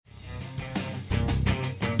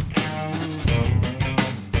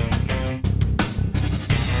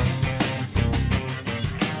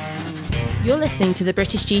You're listening to the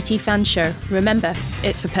British GT Fan Show. Remember,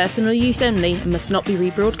 it's for personal use only and must not be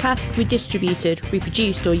rebroadcast, redistributed,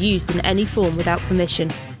 reproduced or used in any form without permission.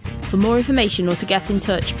 For more information or to get in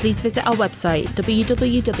touch, please visit our website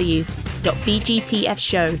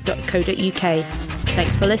www.bgtfshow.co.uk.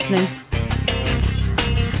 Thanks for listening.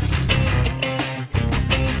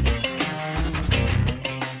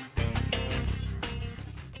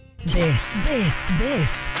 This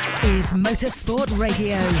is Motorsport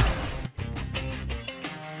Radio.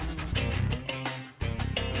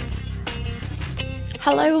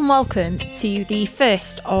 Hello and welcome to the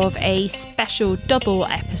first of a special double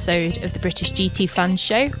episode of the British GT Fan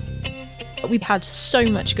Show. We've had so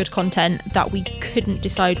much good content that we couldn't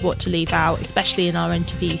decide what to leave out, especially in our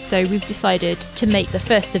interview. So we've decided to make the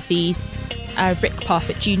first of these a Rick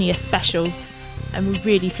Parfitt Jr. special. And we're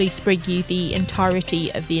really pleased to bring you the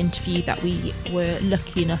entirety of the interview that we were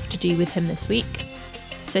lucky enough to do with him this week.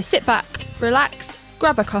 So sit back, relax,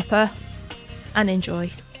 grab a cuppa and enjoy.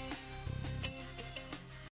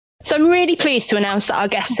 So I'm really pleased to announce that our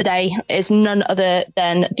guest today is none other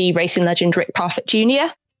than the racing legend Rick Parfitt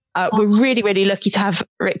Jr. We're really lucky to have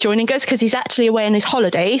Rick joining us because he's actually away on his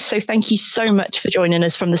holidays. So thank you so much for joining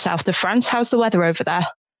us from the south of France. How's the weather over there?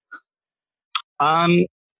 Do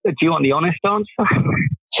you want the honest answer?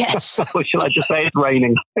 Yes. Or shall I just say it's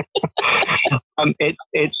raining?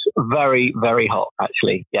 It's very, very hot,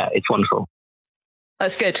 actually. Yeah, it's wonderful.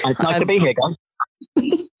 That's good. And it's nice to be here, guys.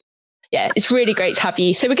 Yeah, it's really great to have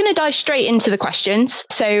you. So we're going to dive straight into the questions.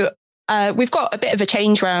 So we've got a bit of a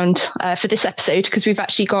change round for this episode because we've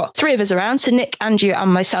actually got three of us around. So Nick, Andrew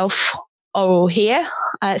and myself are all here.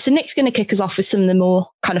 So Nick's going to kick us off with some of the more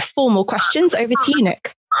kind of formal questions. Over to you,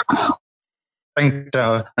 Nick. Thank you,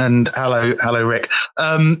 Dara, and hello, Rick.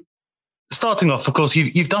 Starting off, of course,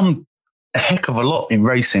 you've done a heck of a lot in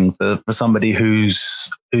racing for somebody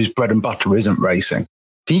whose bread and butter isn't racing.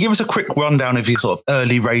 Can you give us a quick rundown of your sort of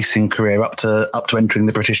early racing career up to entering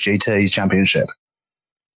the British GT Championship?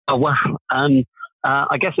 Oh, well, I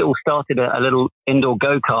guess it all started at a little indoor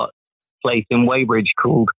go-kart place in Weybridge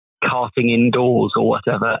called Karting Indoors or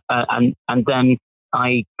whatever. And then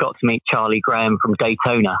I got to meet Charlie Graham from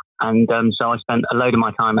Daytona. And so I spent a load of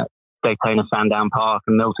my time at Daytona Sandown Park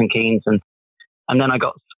and Milton Keynes. And then I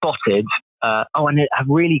got spotted. And a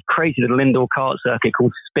really crazy little indoor kart circuit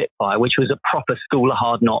called Spitfire, which was a proper School of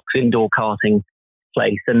Hard Knocks indoor karting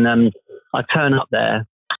place. And I turn up there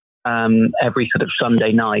every sort of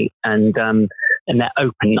Sunday night and their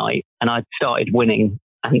open night. And I started winning.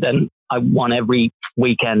 And then I won every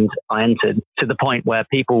weekend I entered, to the point where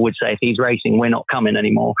people would say, if he's racing, we're not coming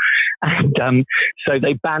anymore. And so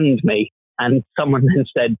they banned me. And someone then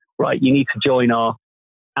said, right, you need to join our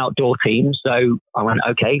outdoor team. So I went,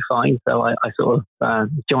 okay, fine. So I sort of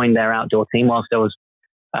joined their outdoor team whilst I was,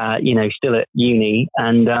 still at uni.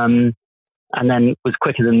 And then was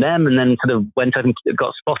quicker than them, and then sort of went over and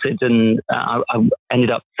got spotted. And I ended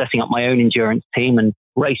up setting up my own endurance team and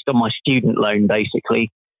raced on my student loan, basically.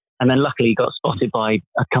 And then luckily got spotted by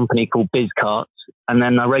a company called BizKarts. And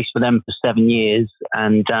then I raced for them for 7 years.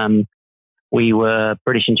 And we were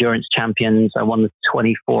British endurance champions. I won the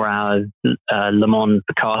 24-hour Le Mans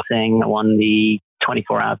for karting. I won the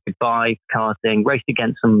 24-hour Dubai for karting. Raced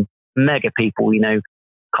against some mega people,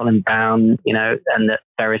 Colin Brown, and at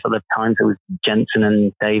various other times it was Jensen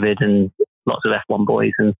and David and lots of F1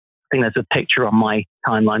 boys. And I think there's a picture on my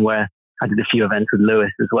timeline where I did a few events with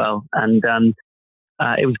Lewis as well. And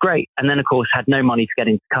it was great. And then, of course, had no money to get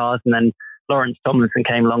into cars. And then Lawrence Tomlinson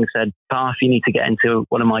came along and said, Parf, you need to get into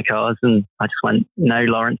one of my cars. And I just went, no,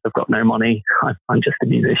 Lawrence, I've got no money. I'm just a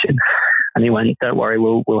musician. And he went, don't worry,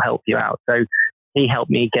 we'll help you out. So he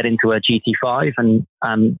helped me get into a GT5. And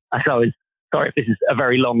I was sorry if this is a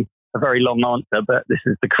very long answer, but this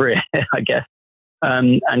is the career, I guess.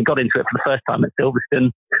 And got into it for the first time at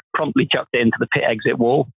Silverstone, promptly chucked it into the pit exit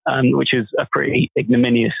wall, which was a pretty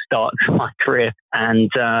ignominious start to my career.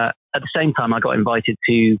 And at the same time, I got invited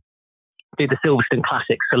to do the Silverstone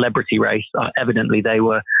Classic celebrity race. Evidently, they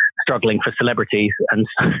were struggling for celebrities, and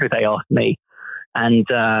so they asked me. And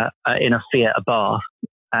in a Fiat Abarth,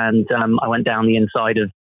 and I went down the inside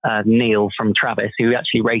of Neil from Travis, who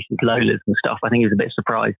actually races Lolas and stuff. I think he was a bit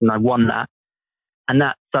surprised, and I won that. And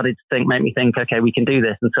that started to make me think, okay, we can do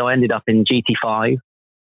this. And so I ended up in GT5,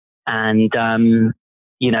 and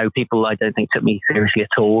people I don't think took me seriously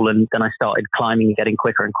at all. And then I started climbing and getting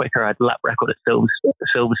quicker and quicker. I had a lap record at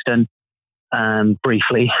Silverstone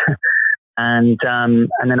briefly, and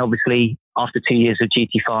then obviously after 2 years of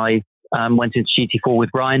GT5, went into GT4 with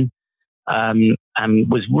Ryan.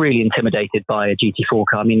 was really intimidated by a GT4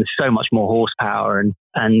 car. I mean, there's so much more horsepower and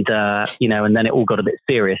then it all got a bit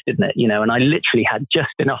serious, didn't it? And I literally had just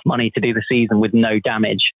enough money to do the season with no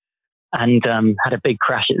damage, and had a big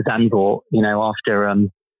crash at Zandvoort, after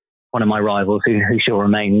one of my rivals, who shall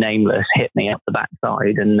remain nameless, hit me up the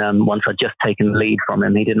backside. And once I'd just taken the lead from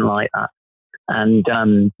him, he didn't like that,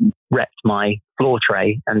 and wrecked my floor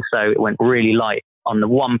tray. And so it went really light on the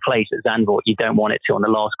one place at Zandvoort you don't want it to, on the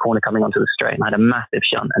last corner coming onto the straight. And I had a massive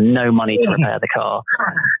shunt and no money to repair the car.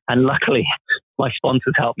 And luckily, my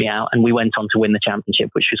sponsors helped me out, and we went on to win the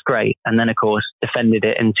championship, which was great. And then, of course, defended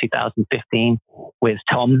it in 2015 with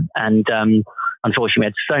Tom. And unfortunately, we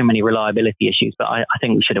had so many reliability issues, but I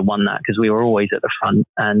think we should have won that because we were always at the front,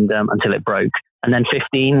 and until it broke. And then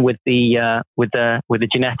 15 with the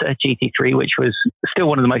Ginetta GT3, which was still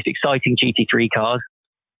one of the most exciting GT3 cars.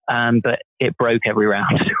 But it broke every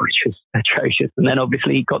round, which was atrocious. And then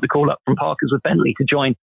obviously got the call up from Parkers with Bentley to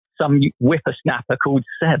join some whippersnapper called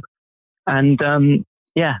Seb. And the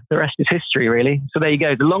rest is history, really. So there you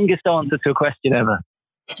go. The longest answer to a question ever.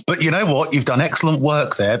 But you know what? You've done excellent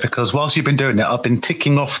work there, because whilst you've been doing it, I've been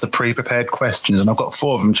ticking off the pre-prepared questions, and I've got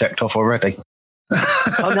 4 of them checked off already.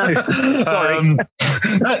 Oh, no. Sorry.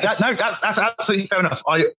 No, that's absolutely fair enough.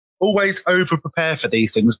 I always over-prepare for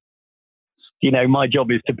these things. My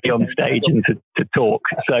job is to be on stage and to talk,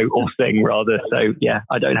 or sing rather. So, yeah,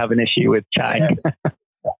 I don't have an issue with chatting.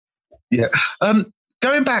 Yeah.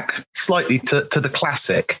 Going back slightly to the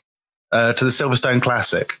classic, to the Silverstone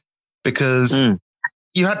Classic, because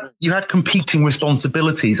you had competing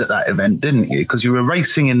responsibilities at that event, didn't you? Because you were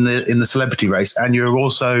racing in the celebrity race, and you were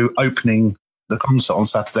also opening the concert on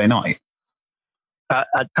Saturday night.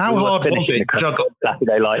 How hard was it to juggle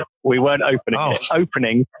Saturday night? We weren't opening it.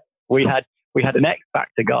 Opening, we had an X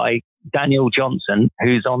Factor guy, Daniel Johnson,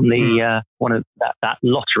 who's on the one of that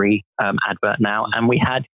lottery advert now, and we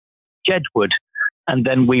had Jedwood, and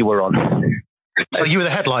then we were on. So you were the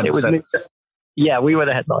headliner. Yeah, we were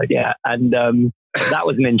the headline. Yeah, and that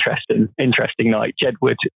was an interesting night.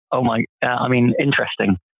 Jedwood,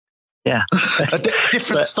 interesting. Yeah,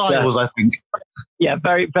 different styles, I think. Yeah,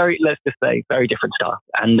 very, very. Let's just say very different style,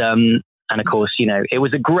 and of course, it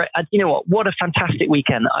was a great. What a fantastic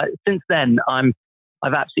weekend! Since then, I've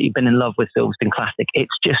absolutely been in love with Silverstone Classic.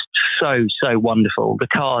 It's just so wonderful. The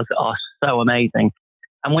cars are so amazing,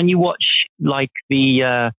 and when you watch like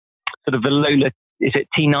the sort of the Lola, is it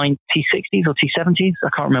T9, T60s or T70s? I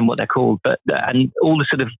can't remember what they're called, but and all the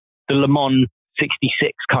sort of the Le Mans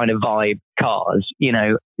 66 kind of vibe cars,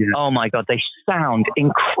 Oh my God, they sound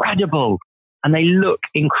incredible and they look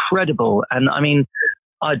incredible. And I mean,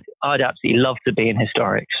 I'd absolutely love to be in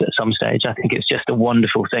historics at some stage. I think it's just a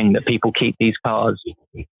wonderful thing that people keep these cars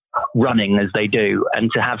running as they do, and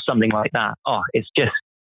to have something like that, it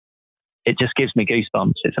just gives me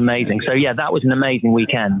goosebumps. It's amazing. So yeah, that was an amazing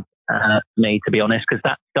weekend for me, to be honest, because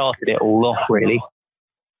that started it all off, really.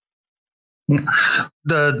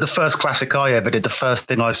 The first classic I ever did, the first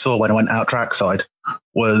thing I saw when I went out trackside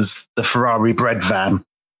was the Ferrari bread van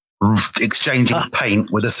exchanging paint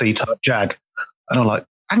with a C-Type Jag. And I'm like,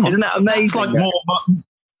 hang on. Isn't that amazing? That's like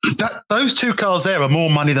more, those two cars there are more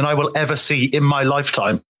money than I will ever see in my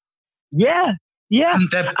lifetime. Yeah. And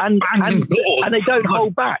they're and they don't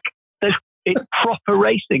hold back. It's proper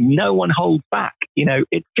racing. No one holds back.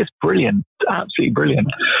 It's just brilliant. It's absolutely brilliant.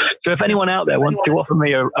 So if anyone out there wants to offer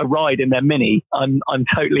me a ride in their Mini, I'm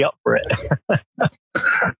totally up for it.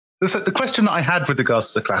 So the question that I had with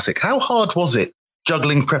regards to the Classic, how hard was it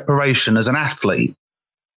juggling preparation as an athlete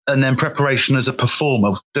and then preparation as a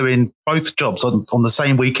performer, doing both jobs on the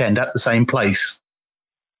same weekend at the same place?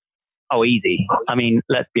 Oh, easy. I mean,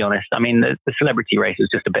 let's be honest. I mean, the celebrity race was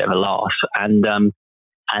just a bit of a laugh.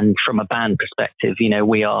 And from a band perspective,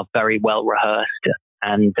 we are very well rehearsed.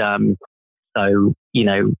 And so,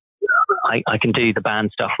 I can do the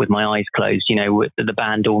band stuff with my eyes closed. The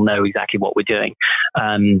band all know exactly what we're doing.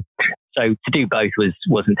 So to do both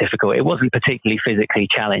wasn't difficult. It wasn't particularly physically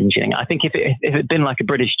challenging. I think if it had been like a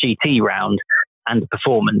British GT round and the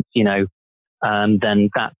performance, then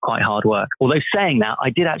that's quite hard work. Although saying that,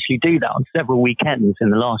 I did actually do that on several weekends in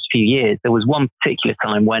the last few years. There was one particular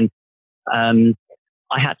time when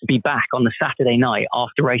I had to be back on the Saturday night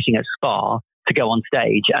after racing at Spa to go on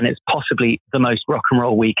stage, and it's possibly the most rock and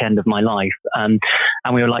roll weekend of my life. And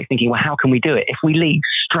we were like thinking, well, how can we do it? If we leave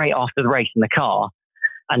straight after the race in the car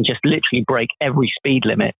and just literally break every speed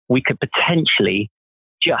limit, we could potentially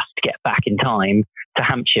just get back in time to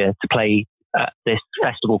Hampshire to play this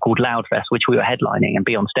festival called Loudfest, which we were headlining, and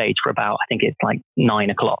be on stage for about, I think it's like 9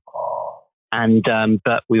 o'clock. And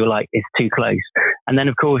but we were like, it's too close. And then,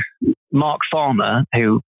 of course, Mark Farmer,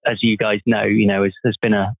 who as you guys know, has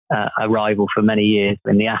been a rival for many years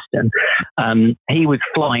in the Aston. He was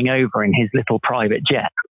flying over in his little private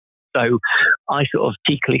jet. So I sort of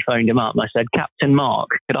cheekily phoned him up and I said, Captain Mark,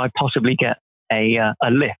 could I possibly get a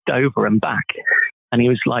lift over and back? And he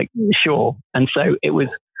was like, sure. And so it was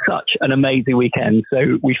such an amazing weekend.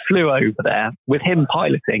 So we flew over there with him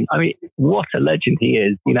piloting. I mean, what a legend he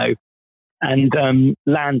is, and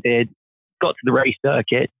landed, got to the race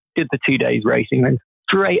circuit, did the 2 days racing, then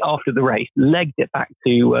straight after the race, legged it back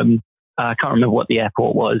to, I can't remember what the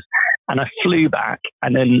airport was. And I flew back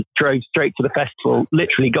and then drove straight to the festival,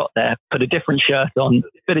 literally got there, put a different shirt on,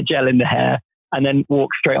 bit of gel in the hair, and then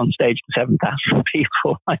walked straight on stage to 7,000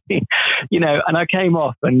 people. I mean, and I came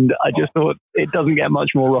off and I just thought it doesn't get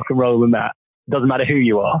much more rock and roll than that. It doesn't matter who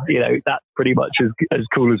you are, that's pretty much as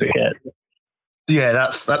cool as it gets. Yeah,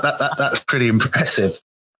 that's pretty impressive.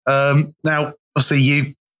 Now, obviously,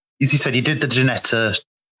 you, as you said, you did the Ginetta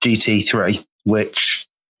GT3, which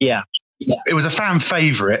it was a fan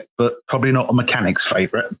favourite, but probably not a mechanic's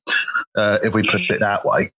favourite, if we put it that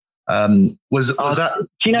way. Was that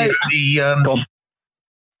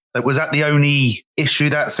was that the only issue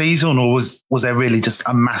that season, or was there really just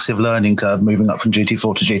a massive learning curve moving up from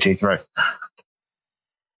GT4 to GT3?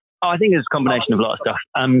 I think it's a combination of a lot of stuff.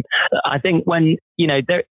 I think when,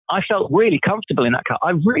 I felt really comfortable in that car.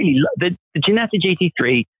 The Ginetta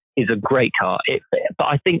GT3 is a great car. But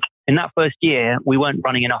I think in that first year, we weren't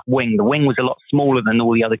running enough wing. The wing was a lot smaller than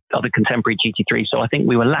all the other contemporary GT3. So I think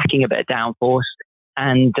we were lacking a bit of downforce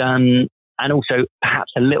and also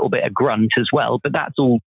perhaps a little bit of grunt as well. But that's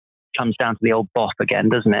all comes down to the old bop again,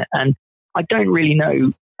 doesn't it? And I don't really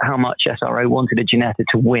know how much SRO wanted a Ginetta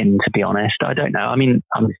to win, to be honest. I don't know. I mean,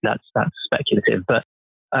 that's speculative, but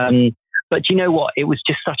you know what? It was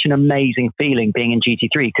just such an amazing feeling being in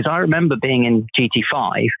GT3, because I remember being in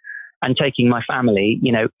GT5 and taking my family,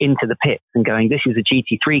 into the pits and going, this is a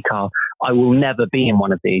GT3 car. I will never be in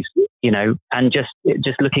one of these, and just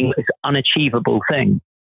looking at this unachievable thing.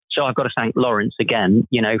 So I've got to thank Lawrence again,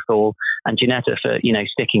 and Ginetta for,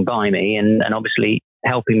 sticking by me and obviously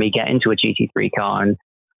helping me get into a GT3 car.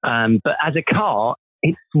 And, but as a car,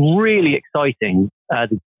 it's really exciting,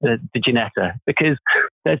 the Ginetta, because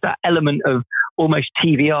there's that element of almost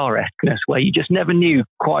TVR-esqueness where you just never knew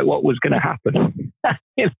quite what was going to happen,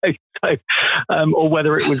 or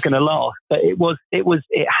whether it was going to last. But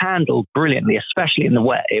it handled brilliantly, especially in the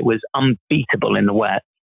wet. It was unbeatable in the wet,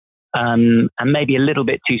 and maybe a little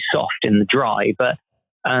bit too soft in the dry. But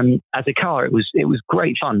as a car, it was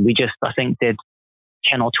great fun. We just, I think, did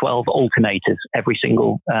 10 or 12 alternators every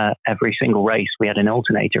single race. We had an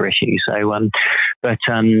alternator issue. So, but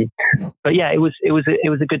yeah, it was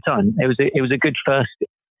a good time. It was a good first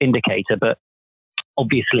indicator, but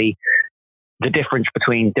obviously the difference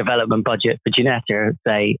between development budget for Ginetta,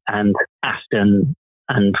 say, and Aston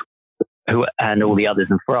and all the others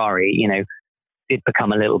and Ferrari, did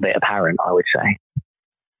become a little bit apparent, I would say.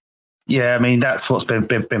 Yeah. I mean, that's what's been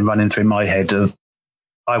running through my head.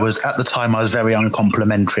 I was very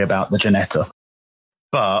uncomplimentary about the Ginetta.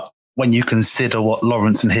 But when you consider what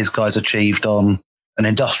Lawrence and his guys achieved on an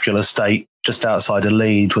industrial estate just outside of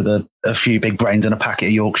Leeds with a few big brains and a packet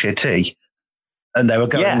of Yorkshire tea, and they were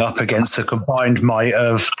going up against the combined might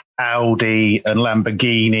of Audi and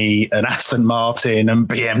Lamborghini and Aston Martin and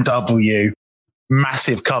BMW,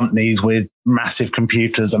 massive companies with massive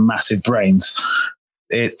computers and massive brains.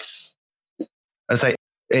 It's, I say,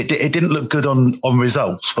 it didn't look good on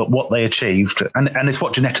results, but what they achieved, and it's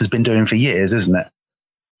what Ginetta's been doing for years, isn't it?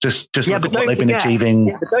 Just look at what they've been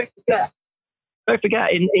achieving. Yeah, don't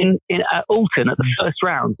forget, in Alton at the first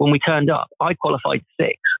round when we turned up, I qualified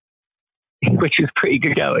 6th, which was pretty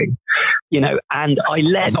good going, and I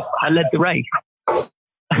led the race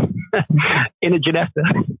in a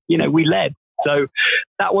Ginetta. We led, so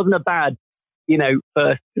that wasn't a bad,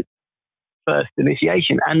 first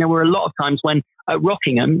initiation. And there were a lot of times when at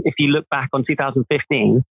Rockingham, if you look back on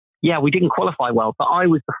 2015, we didn't qualify well, but I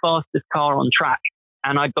was the fastest car on track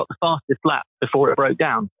and I got the fastest lap before it broke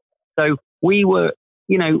down. So we were,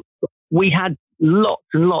 we had lots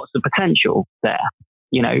and lots of potential there,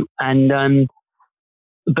 and,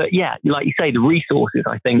 but yeah, like you say, the resources,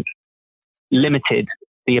 I think, limited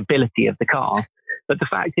the ability of the car. But the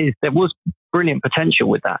fact is there was brilliant potential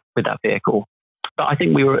with that vehicle. But I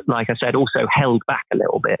think we were, like I said, also held back a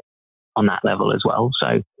little bit on that level as well.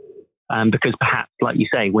 So, because perhaps, like you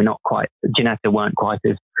say, Ginetta weren't quite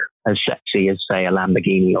as sexy as, say, a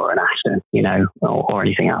Lamborghini or an Aston, or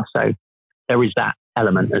anything else. So there is that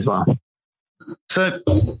element as well. So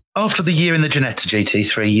after the year in the Ginetta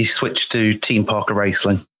GT3, you switched to Team Parker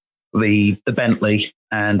Racing, the Bentley,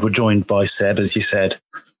 and were joined by Seb, as you said.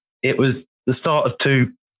 it was the start of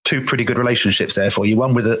two pretty good relationships there for you.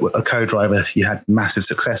 One with a co-driver you had massive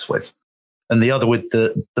success with, and the other with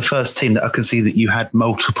the first team that I can see that you had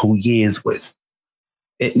multiple years with.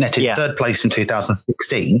 It netted third place in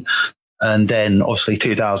 2016, and then obviously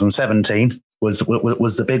 2017 was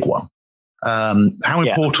the big one. How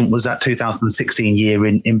important was that 2016 year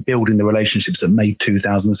in building the relationships that made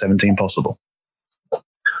 2017 possible?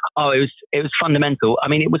 Oh, it was fundamental. I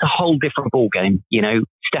mean, it was a whole different ball game,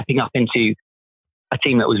 stepping up into a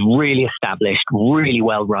team that was really established, really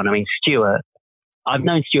well run. I mean, Stuart, I've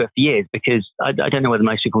known Stuart for years because I don't know whether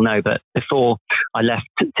most people know, but before I left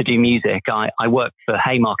to do music, I worked for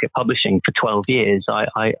Haymarket Publishing for 12 years.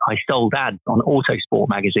 I sold ads on Autosport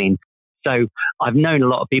magazine. So I've known a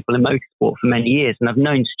lot of people in motorsport for many years, and I've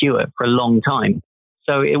known Stuart for a long time.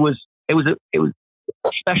 So it was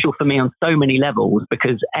special for me on so many levels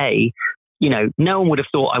because no one would have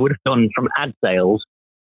thought I would have gone from ad sales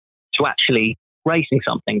to actually racing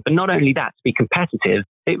something. But not only that, to be competitive,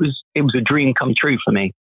 it was a dream come true for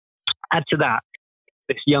me. Add to that,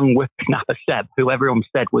 this young whippersnapper Seb, who everyone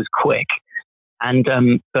said was quick. And,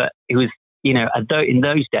 but it was, in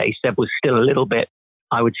those days, Seb was still a little bit,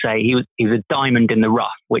 I would say he was a diamond in the rough,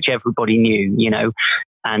 which everybody knew,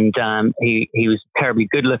 and, he was a terribly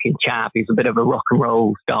good looking chap. He was a bit of a rock and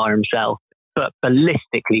roll star himself, but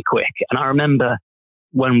ballistically quick. And I remember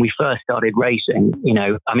when we first started racing,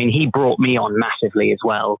 he brought me on massively as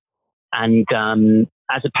well. And,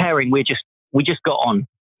 as a pairing, we just got on,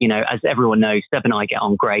 as everyone knows, Seb and I get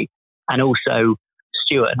on great. And also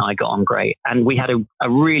Stuart and I got on great. And we had a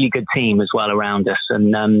really good team as well around us.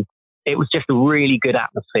 And, it was just a really good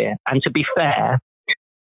atmosphere. And to be fair,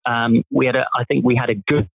 I think we had a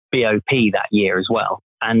good BOP that year as well.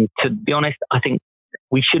 And to be honest, I think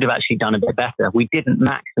we should have actually done a bit better. We didn't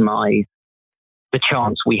maximize the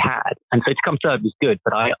chance we had. And so to come third was good,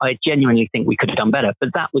 but I genuinely think we could have done better.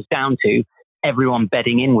 But that was down to everyone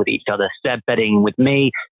bedding in with each other. Seb bedding in with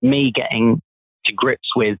me getting to grips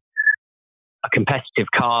with a competitive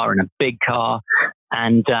car and a big car,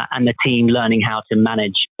 and the team learning how to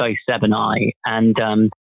manage both Seb and I. And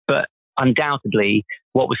but undoubtedly,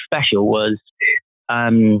 what was special was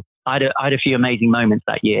I had a few amazing moments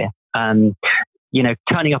that year. Turning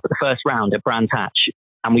up at the first round at Brands Hatch,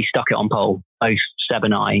 and we stuck it on pole, both Seb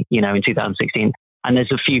and I, in 2016. And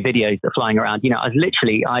there's a few videos that are flying around. I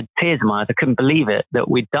had tears in my eyes. I couldn't believe it that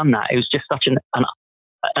we'd done that. It was just such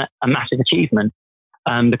a massive achievement.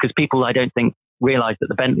 Because people, I don't think, realised that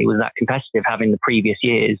the Bentley was that competitive, having the previous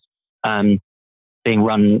years being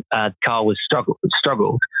run, the car was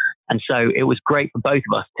struggled. And so it was great for both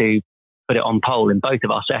of us to put it on pole in both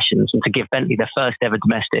of our sessions and to give Bentley their first ever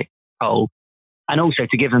domestic pole, and also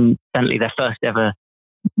to give them Bentley their first ever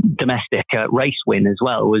domestic race win as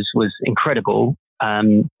well was incredible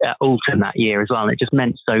at Alton that year as well. And it just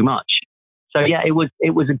meant so much. So yeah, it was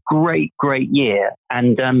a great year.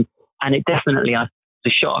 And it definitely, a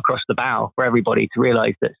shot across the bow for everybody to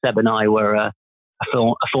realise that Seb and I were a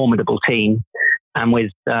formidable team, and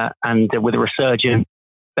with a resurgent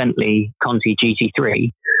Bentley Conti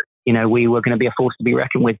GT3, we were going to be a force to be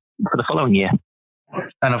reckoned with for the following year.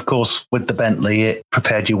 And of course, with the Bentley, it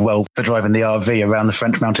prepared you well for driving the RV around the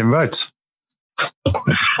French mountain roads.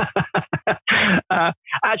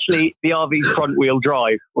 Actually, the RV's front wheel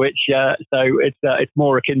drive, which so it's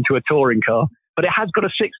more akin to a touring car. But it has got a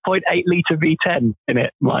 6.8 litre V10 in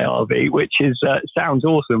it, my RV, which is sounds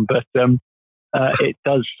awesome. But it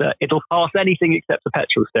does it'll pass anything except the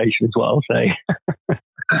petrol station as well. So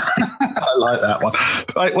I like that one.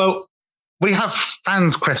 Right, well, we have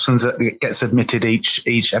fans' questions that get submitted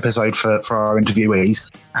each episode for our interviewees.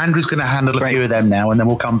 Andrew's going to handle a few of them now, and then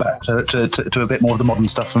we'll come back to a bit more of the modern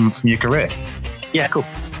stuff from your career. Yeah, cool.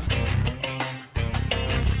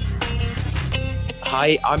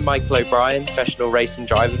 Hi, I'm Michael O'Brien, professional racing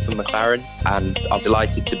driver for McLaren, and I'm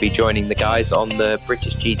delighted to be joining the guys on the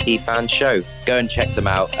British GT Fans Show. Go and check them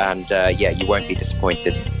out, and you won't be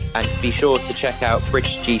disappointed. And be sure to check out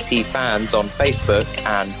British GT Fans on Facebook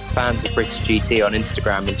and Fans of British GT on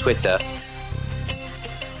Instagram and Twitter.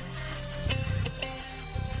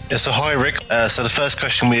 Yeah, so hi, Rick. So the first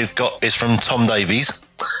question we've got is from Tom Davies.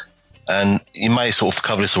 And you may sort of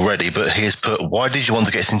cover this already, but he's put, why did you want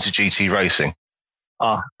to get into GT racing?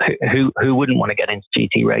 Who wouldn't want to get into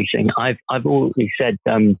GT racing? I've always said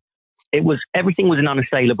everything was an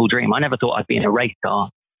unassailable dream. I never thought I'd be in a race car,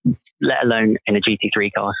 let alone in a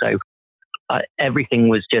GT3 car. So everything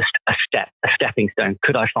was just a stepping stone.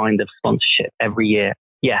 Could I find the sponsorship every year?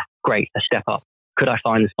 Yeah, great, a step up. Could I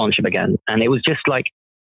find the sponsorship again? And it was just like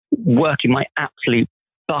working my absolute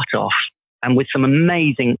butt off, and with some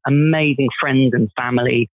amazing friends and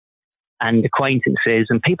family and acquaintances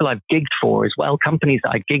and people I've gigged for as well, companies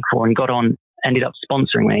that I gigged for and got on, ended up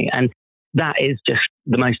sponsoring me. And that is just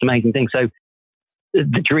the most amazing thing. So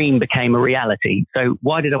the dream became a reality. So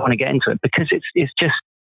why did I want to get into it? Because it's just,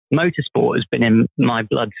 motorsport has been in my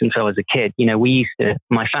blood since I was a kid. You know,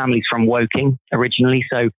 my family's from Woking originally.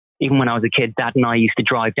 So even when I was a kid, Dad and I used to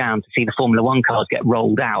drive down to see the Formula One cars get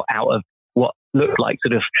rolled out of what looked like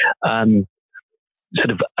sort of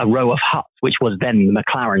a row of huts, which was then the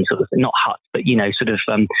McLaren sort of, not huts, but, you know, sort of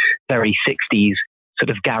very 60s sort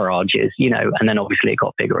of garages, you know, and then obviously it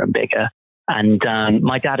got bigger and bigger. And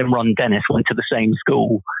my dad and Ron Dennis went to the same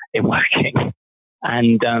school in Woking.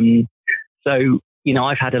 And so, you know,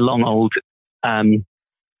 I've had a long old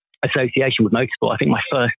association with motorsport. I think my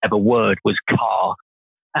first ever word was car,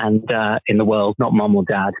 and in the world, not mum or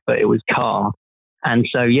dad, but it was car. And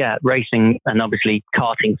so, yeah, racing and obviously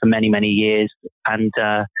karting for many, many years. And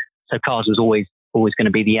so cars was always going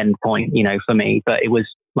to be the end point, you know, for me. But it was,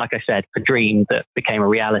 like I said, a dream that became a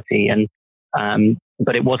reality. And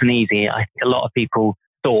but it wasn't easy. I think a lot of people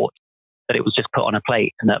thought that it was just put on a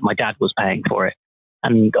plate and that my dad was paying for it.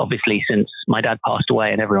 And obviously, since my dad passed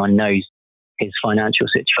away and everyone knows his financial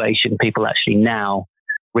situation, people actually now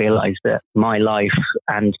realize that my life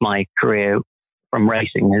and my career from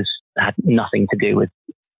racing has had nothing to do with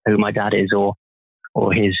who my dad is or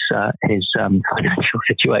his financial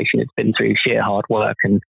situation. It's been through sheer hard work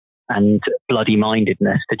and bloody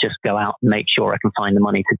mindedness to just go out and make sure I can find the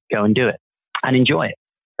money to go and do it and enjoy it.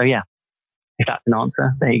 So yeah, if that's an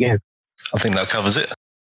answer, there you go. I think that covers it.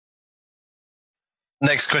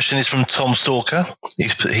 Next question is from Tom Stalker. He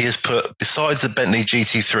has put, besides the Bentley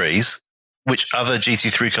GT3s, which other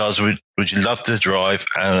GT3 cars would you love to drive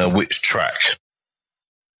and which track?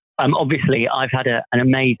 Obviously, I've had an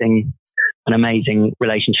amazing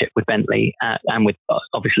relationship with Bentley and with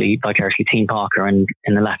obviously vicariously Team Parker and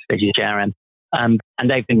in the last stage of JRM. And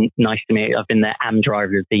they've been nice to me. I've been their AM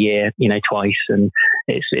driver of the year, you know, twice, and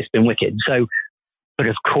it's been wicked. So, but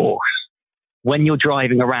of course, when you're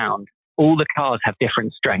driving around, all the cars have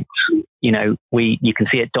different strengths. You know, you can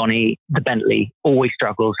see at Donny, the Bentley always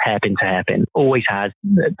struggles hairpin to hairpin, always has,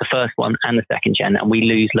 the first one and the second gen, and we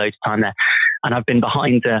lose loads of time there. And I've been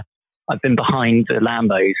behind the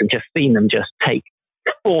Lambos and just seen them just take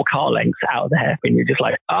 4 car lengths out of the hairpin. You're just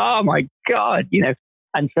like, oh my God, you know.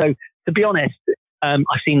 And so, to be honest, I've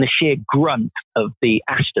seen the sheer grunt of the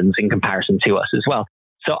Astons in comparison to us as well.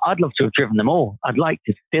 So I'd love to have driven them all. I'd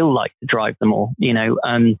still like to drive them all, you know,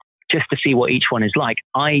 just to see what each one is like.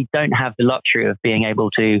 I don't have the luxury of being able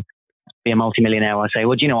to be a multimillionaire. I say,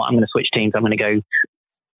 well, do you know what? I'm going to switch teams. I'm going to go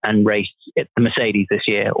and race the Mercedes this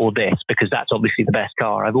year or this, because that's obviously the best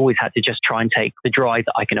car. I've always had to just try and take the drive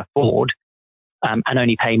that I can afford and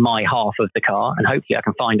only pay my half of the car. And hopefully I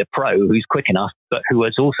can find a pro who's quick enough, but who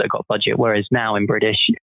has also got budget. Whereas now in British,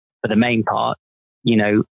 for the main part, you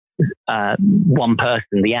know, one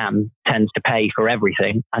person, the AM, tends to pay for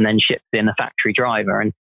everything and then ships in a factory driver.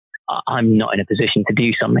 And I'm not in a position to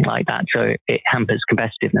do something like that. So it hampers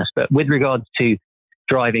competitiveness. But with regards to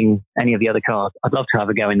driving any of the other cars, I'd love to have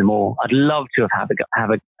a go in them all. I'd love to have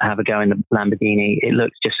a go in the Lamborghini. It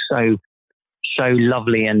looks just so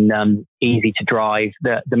lovely and easy to drive.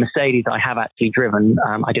 The Mercedes I have actually driven.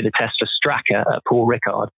 I did a test for Straka at Paul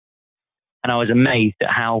Ricard, and I was amazed at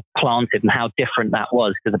how planted and how different that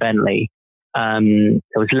was to the Bentley. There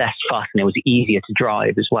was less fuss and it was easier to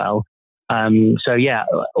drive as well. So yeah,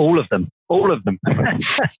 all of them.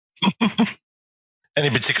 Any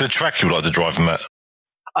particular track you would like to drive them at?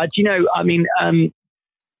 Do you know, I mean,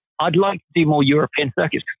 I'd like to do more European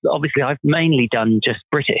circuits. Obviously, I've mainly done just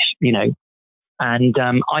British, you know, and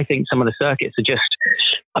I think some of the circuits are just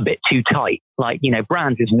a bit too tight. Like, you know,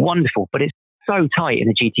 Brands is wonderful, but it's so tight in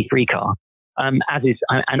a GT3 car, as is,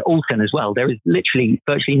 and Alton as well. There is literally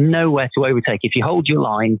virtually nowhere to overtake. If you hold your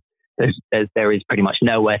line, there is pretty much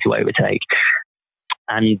nowhere to overtake.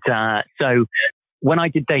 And so when I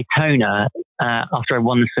did Daytona, after I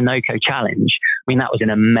won the Sunoco Challenge, I mean, that was an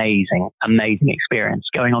amazing experience,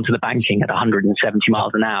 going onto the banking at 170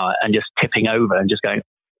 miles an hour and just tipping over and just going,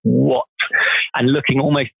 what? And looking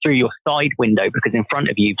almost through your side window because in front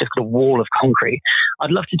of you, you've just got a wall of concrete. I'd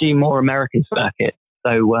love to do more American circuits.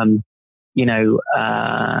 So, you know,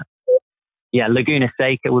 yeah, Laguna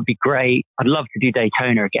Seca would be great. I'd love to do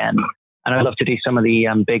Daytona again. And I'd love to do some of the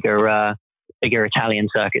bigger Italian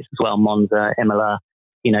circuits as well, Monza, Imola,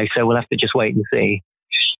 you know, so we'll have to just wait and see.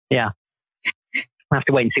 Yeah. We'll have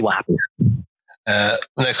to wait and see what happens. The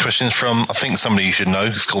next question is from, I think somebody you should know.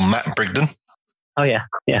 It's called Matt Brigden. Oh, yeah.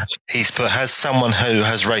 Yeah. He's put, has someone who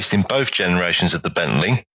has raced in both generations of the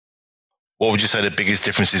Bentley, what would you say the biggest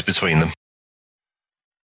differences between them?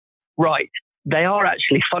 Right. They are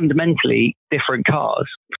actually fundamentally different cars.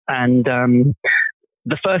 And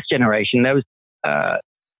the first generation, there was,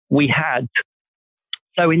 we had,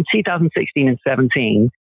 so in 2016 and 17,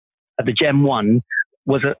 the Gen 1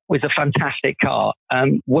 was a fantastic car.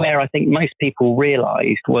 Where I think most people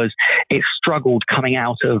realized was it struggled coming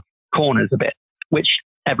out of corners a bit, which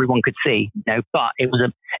everyone could see, but it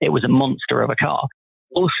was a monster of a car.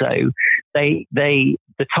 Also, the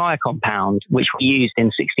tyre compound, which we used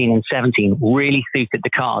in 16 and 17, really suited the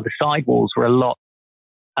car. The sidewalls were a lot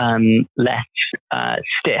less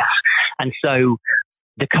stiff. And so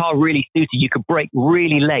the car really suited. You could brake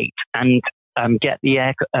really late and get the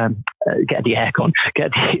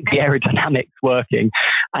aerodynamics working.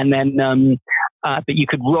 And then, but you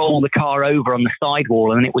could roll the car over on the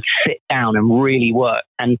sidewall and it would sit down and really work.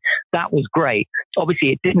 And that was great. Obviously,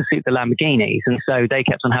 it didn't suit the Lamborghinis. And so they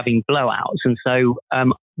kept on having blowouts. And so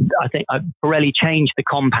I think Pirelli changed the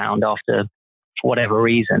compound after whatever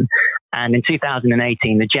reason. And in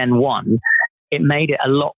 2018, the Gen 1, it made it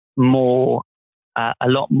a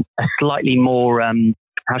slightly more,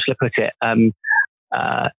 how shall I put it?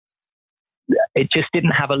 It just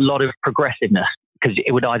didn't have a lot of progressiveness because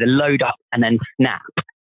it would either load up and then snap,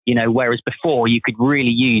 whereas before you could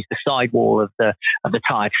really use the sidewall of the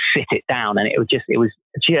tire to sit it down, and it was just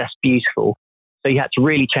beautiful. So you had to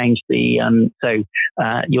really change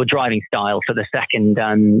your driving style for the second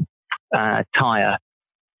tire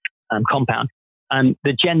compound.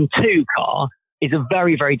 The Gen 2 car is a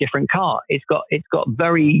very, very different car. It's got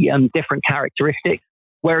very different characteristics.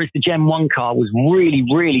 Whereas the Gen 1 car was really,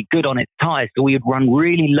 really good on its tires. So we would run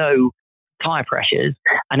really low tire pressures.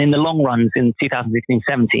 And in the long runs in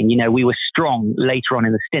 2016-17, we were strong later on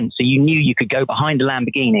in the stint. So you knew you could go behind a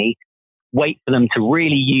Lamborghini, wait for them to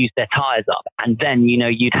really use their tires up. And then,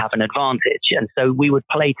 you'd have an advantage. And so we would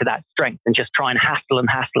play to that strength and just try and hassle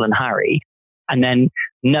and hurry. And then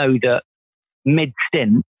know that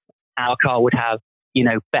mid-stint, our car would have,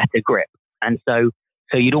 better grip. And so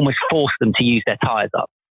you'd almost force them to use their tires up.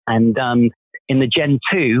 And in the Gen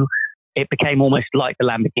 2, it became almost like the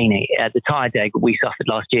Lamborghini. The tire deg we suffered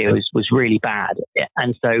last year was really bad.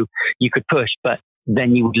 And so you could push, but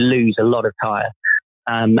then you would lose a lot of tire.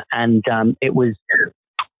 It was,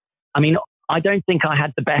 I don't think I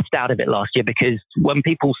had the best out of it last year, because when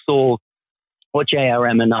people saw what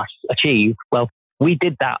JRM and us achieved, well, we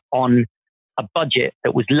did that on a budget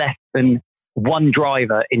that was less than one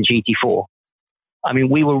driver in GT4.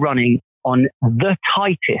 We were running on the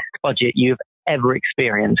tightest budget you've ever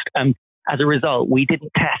experienced. As a result, we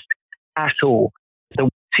didn't test at all. The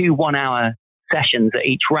 2 1-hour sessions at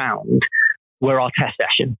each round were our test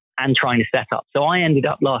session and trying to set up. So I ended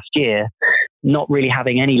up last year not really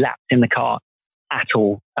having any laps in the car at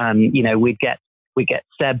all. We'd get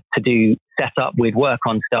Seb to do setup, we'd work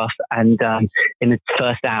on stuff and in the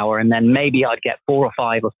first hour, and then maybe I'd get 4 or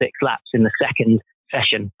 5 or 6 laps in the second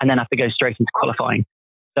session and then have to go straight into qualifying.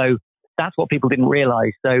 So that's what people didn't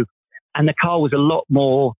realize. So, and the car was a lot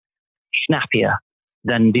more snappier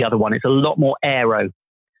than the other one. It's a lot more aero.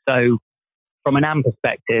 So from an AM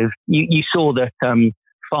perspective, you saw that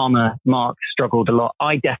Farmer Mark struggled a lot.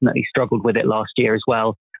 I definitely struggled with it last year as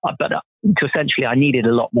well. But essentially I needed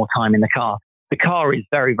a lot more time in the car. The car is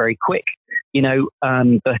very, very quick,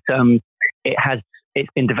 but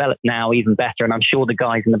it's been developed now even better. And I'm sure the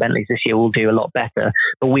guys in the Bentleys this year will do a lot better.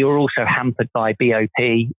 But we were also hampered by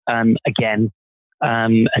BOP again.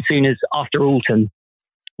 As soon as after Alton,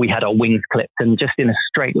 we had our wings clipped, and just in a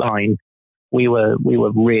straight line, we were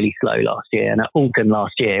really slow last year. And at Alton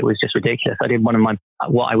last year, it was just ridiculous. I did what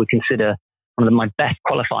I would consider one of my best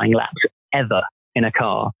qualifying laps ever in a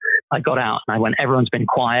car. I got out and I went, everyone's been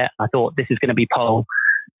quiet. I thought this is going to be pole.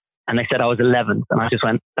 And they said I was 11th. And I just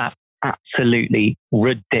went, that's absolutely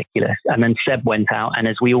ridiculous. And then Seb went out. And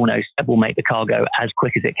as we all know, Seb will make the car go as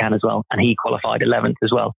quick as it can as well. And he qualified 11th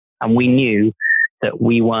as well. And we knew that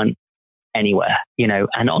we weren't anywhere,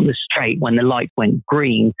 and on the straight, when the lights went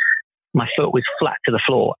green, my foot was flat to the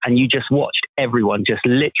floor and you just watched everyone just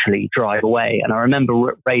literally drive away. And I remember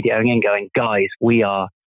radioing in going, guys, we're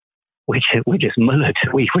just mullered.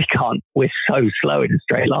 We can't, we're so slow in a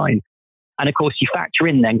straight line. And of course you factor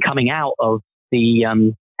in then coming out of the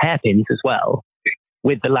hairpins as well,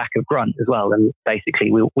 with the lack of grunt as well. And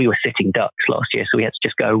basically we were sitting ducks last year. So we had to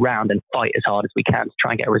just go around and fight as hard as we can to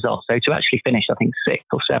try and get a result. So to actually finish, I think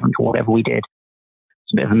 6th or 7th or whatever we did,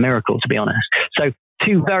 it's a bit of a miracle, to be honest. So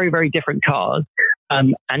 2 very, very different cars.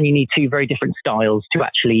 And you need 2 very different styles to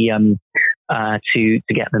actually, to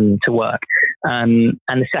get them to work. And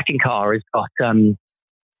the second car has got,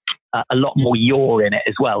 a lot more yaw in it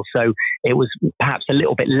as well. So it was perhaps a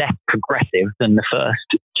little bit less progressive than the first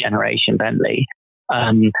generation Bentley.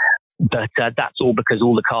 But that's all because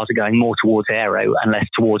all the cars are going more towards aero and less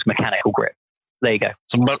towards mechanical grip. There you go.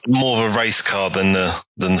 So more of a race car than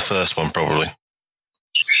the first one, probably.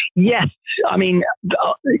 Yes, I mean,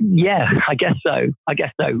 yeah, I guess so.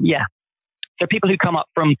 Yeah. So people who come up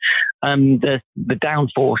from the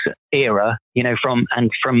downforce era, from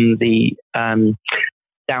the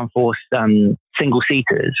downforce single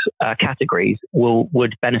seaters categories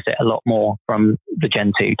would benefit a lot more from the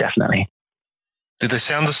Gen 2, definitely. Did they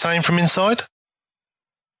sound the same from inside?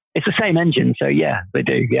 It's the same engine, so yeah, they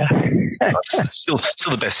do. Yeah, still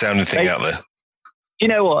the best sounding thing out there. You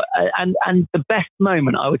know what? And the best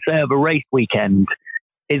moment I would say of a race weekend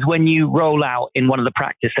is when you roll out in one of the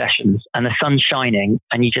practice sessions and the sun's shining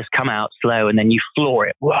and you just come out slow and then you floor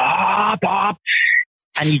it.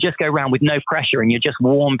 And you just go around with no pressure and you're just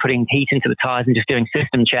warm, putting heat into the tires and just doing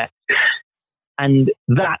system checks. And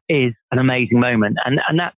that is an amazing moment.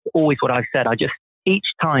 And that's always what I've said. Each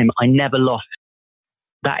time I never lost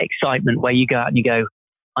that excitement where you go out and you go,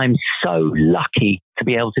 I'm so lucky to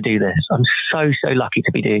be able to do this. I'm so lucky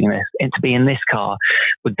to be doing this and to be in this car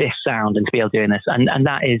with this sound and to be able to do this. And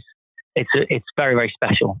that is, it's very, very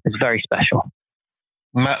special. It's very special.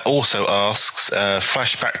 Matt also asks,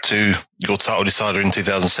 flashback to your title decider in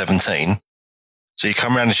 2017. So you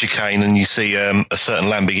come around the chicane and you see a certain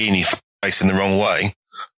Lamborghini facing the wrong way.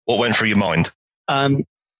 What went through your mind?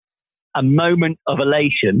 A moment of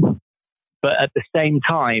elation, but at the same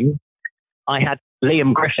time, I had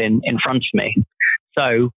Liam Griffin in front of me.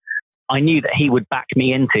 So I knew that he would back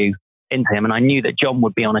me into him, and I knew that John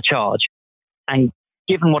would be on a charge. And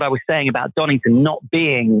given what I was saying about Donington not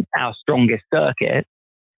being our strongest circuit,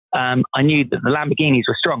 I knew that the Lamborghinis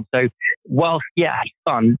were strong. So whilst, yeah, it's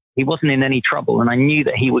fun, he wasn't in any trouble, and I knew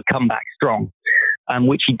that he would come back strong,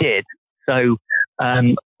 which he did. So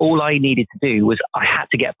all I needed to do was I had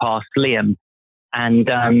to get past Liam, and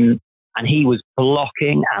he was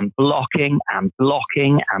blocking and blocking and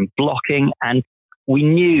blocking and blocking. And we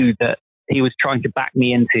knew that he was trying to back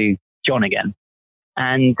me into John again.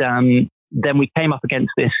 And then we came up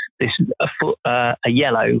against a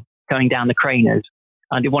yellow going down the Craners.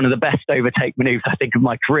 I did one of the best overtake maneuvers, I think, of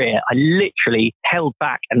my career. I literally held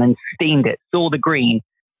back and then steamed it, saw the green,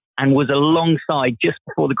 and was alongside just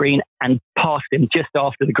before the green and passed him just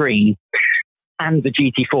after the green and the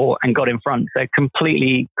GT4 and got in front. So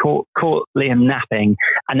completely caught Liam napping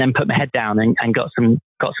and then put my head down and got some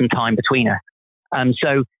time between us.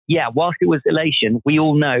 So yeah, whilst it was elation, we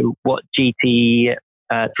all know what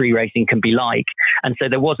GT3 racing can be like. And so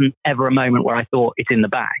there wasn't ever a moment where I thought it's in the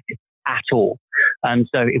bag at all.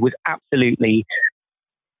 So it was absolutely,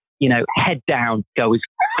 head down, go as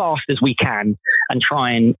fast as we can and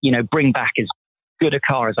try and, bring back as good a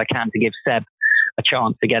car as I can to give Seb a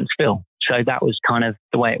chance against Phil. So that was kind of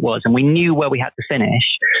the way it was. And we knew where we had to finish.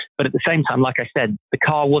 But at the same time, like I said, the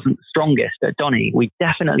car wasn't the strongest at Donny. We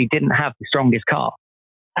definitely didn't have the strongest car.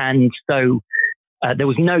 And so there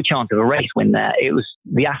was no chance of a race win there. It was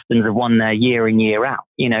the Astons have won there year in, year out.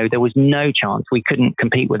 There was no chance. We couldn't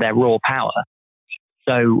compete with their raw power.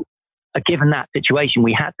 So given that situation,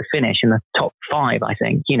 we had to finish in the top 5, I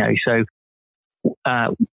think, so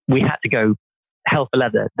we had to go hell for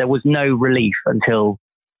leather. There was no relief until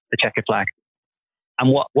the checker flag.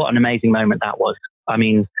 And what an amazing moment that was. I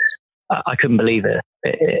mean, I couldn't believe it.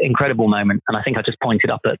 Incredible moment. And I think I just pointed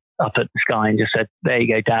up at the sky and just said, there you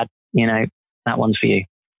go, Dad, that one's for you.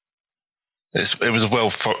 It was a well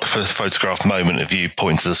photographed moment of you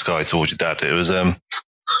pointing to the sky towards your dad. It was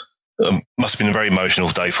must have been a very emotional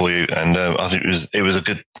day for you, and I think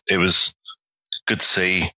it was good to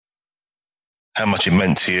see how much it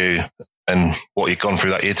meant to you and what you'd gone through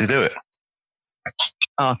that year to do it.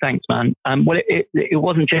 Oh, thanks, man. Well, it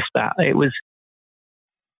wasn't just that. It was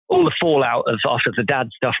all the fallout after the dad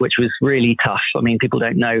stuff, which was really tough. I mean, people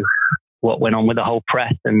don't know what went on with the whole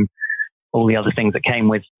press and all the other things that came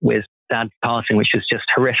with dad's passing, which was just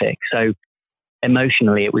horrific. So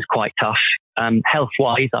emotionally, it was quite tough.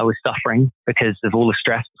 Health-wise, I was suffering because of all the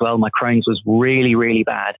stress as well. My Crohn's was really, really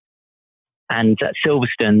bad. And at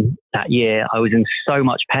Silverstone that year, I was in so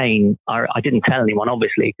much pain. I didn't tell anyone,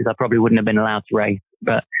 obviously, because I probably wouldn't have been allowed to race.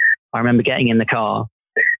 But I remember getting in the car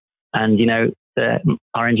and,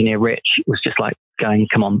 our engineer, Rich, was just like going,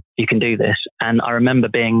 come on, you can do this. And I remember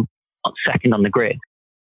being second on the grid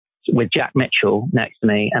with Jack Mitchell next to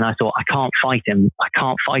me. And I thought, I can't fight him. I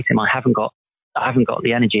haven't got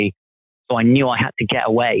the energy. So I knew I had to get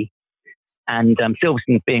away. And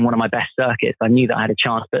Silverstone being one of my best circuits, I knew that I had a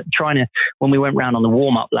chance. But when we went round on the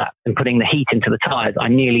warm-up lap and putting the heat into the tyres,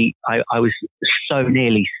 I was so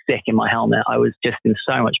nearly sick in my helmet. I was just in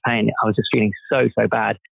so much pain. I was just feeling so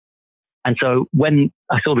bad. And so when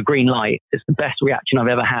I saw the green light, it's the best reaction I've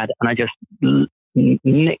ever had. And I just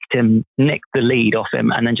nicked the lead off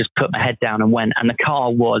him, and then just put my head down and went. And the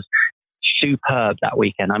car was superb that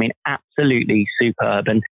weekend. I mean, absolutely superb.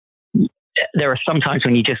 And there are some times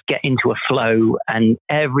when you just get into a flow and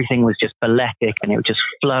everything was just balletic and it was just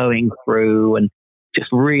flowing through and just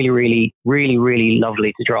really, really, really, really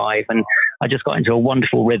lovely to drive. And I just got into a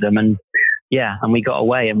wonderful rhythm, and we got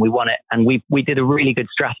away and we won it. And we did a really good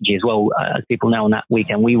strategy as well. As people know, on that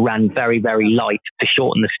weekend, we ran very, very light to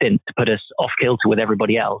shorten the stint to put us off kilter with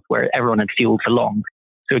everybody else, where everyone had fueled for long.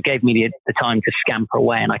 So it gave me the time to scamper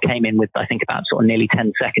away. And I came in with, I think, about sort of nearly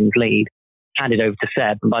 10 seconds lead, handed over to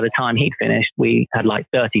Seb. And by the time he'd finished, we had like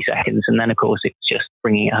 30 seconds. And then, of course, it was just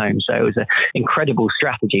bringing it home. So it was an incredible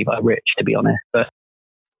strategy by Rich, to be honest. But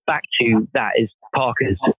back to that is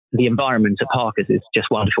Parker's, the environment at Parker's is just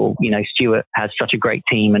wonderful. You know, Stuart has such a great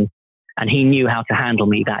team, and he knew how to handle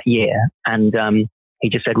me that year. And he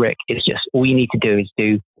just said, Rick, it's just all you need to do is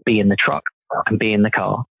be in the truck and be in the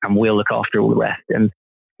car, and we'll look after all the rest. And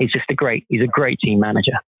he's just he's a great team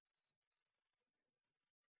manager.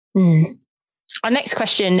 Our next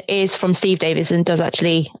question is from Steve Davis and does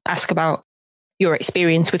actually ask about your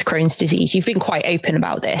experience with Crohn's disease. You've been quite open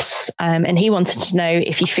about this, and he wanted to know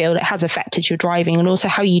if you feel it has affected your driving and also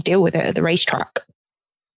how you deal with it at the racetrack.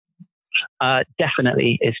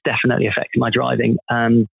 Definitely. It's definitely affected my driving.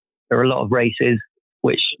 There are a lot of races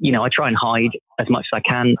which, you know, I try and hide as much as I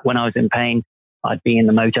can. When I was in pain, I'd be in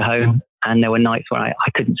the motorhome, and there were nights when I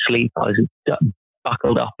couldn't sleep. I was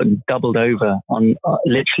buckled up and doubled over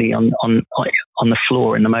literally on the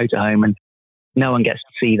floor in the motorhome, and no one gets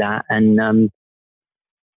to see that. And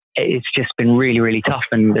it's just been really, really tough.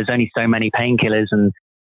 And there's only so many painkillers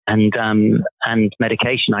and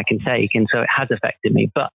medication I can take, and so it has affected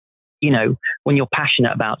me. But you know, when you're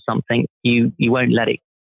passionate about something, you won't let it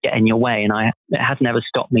get in your way. And it has never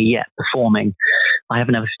stopped me yet performing. I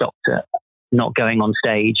haven't ever stopped not going on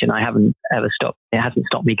stage, and it hasn't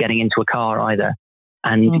stopped me getting into a car either.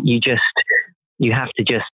 And you have to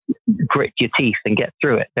just grit your teeth and get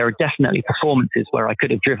through it. There are definitely performances where I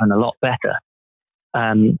could have driven a lot better,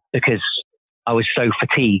 because I was so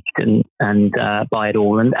fatigued and by it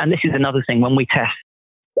all. And this is another thing, when we test,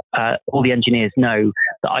 all the engineers know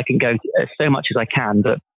that I can go so much as I can,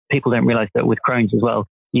 but people don't realize that with Crohn's as well,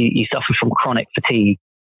 you suffer from chronic fatigue.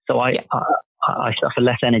 So I suffer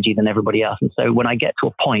less energy than everybody else. And so when I get to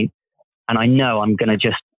a point and I know I'm going to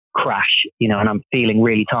just crash, you know, and I'm feeling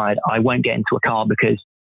really tired, I won't get into a car, because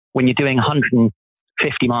when you're doing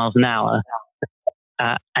 150 miles an hour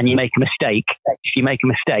and you make a mistake, if you make a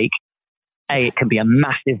mistake, A, it can be a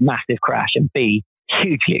massive, massive crash, and B,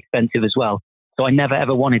 hugely expensive as well. So I never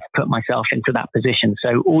ever wanted to put myself into that position.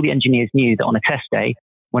 So all the engineers knew that on a test day,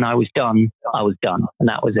 when I was done, and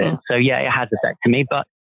that was it. So yeah, it has affected me, but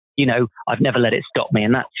you know, I've never let it stop me.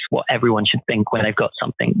 And that's what everyone should think when they've got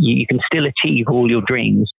something. You can still achieve all your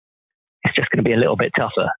dreams. It's just going to be a little bit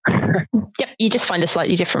tougher. Yep. You just find a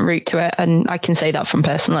slightly different route to it. And I can say that from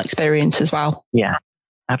personal experience as well. Yeah,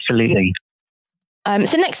 absolutely.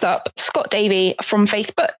 So next up, Scott Davey from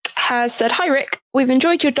Facebook has said, "Hi Rick, we've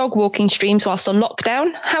enjoyed your dog walking streams whilst on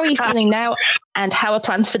lockdown. How are you feeling now? And how are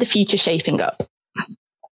plans for the future shaping up?"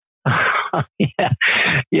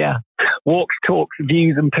 Yeah. Walks, talks,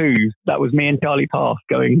 views and poos. That was me and Charlie Path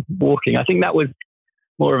going walking. I think that was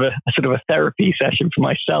more of a sort of a therapy session for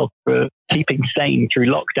myself for keeping sane through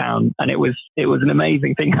lockdown. And it was an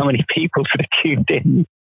amazing thing how many people sort of tuned in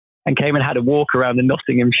and came and had a walk around the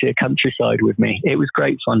Nottinghamshire countryside with me. It was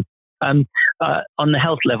great fun. On the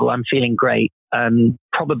health level, I'm feeling great.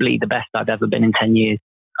 Probably the best I've ever been in 10 years.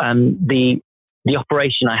 The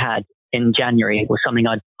operation I had in January was something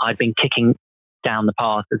I'd been kicking down the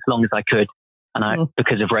path as long as I could, and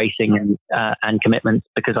because of racing and commitments,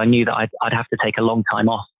 because I knew that I'd have to take a long time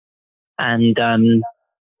off. And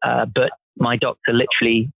but my doctor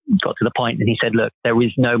literally got to the point and he said, "Look, there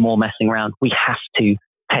is no more messing around. We have to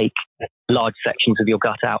take large sections of your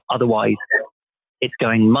gut out. Otherwise, it's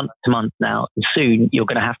going month to month now. And soon you're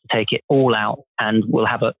going to have to take it all out, and we'll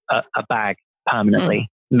have a bag permanently,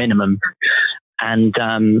 minimum."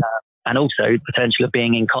 And also potential of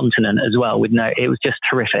being incontinent as well. It was just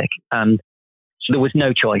horrific. So there was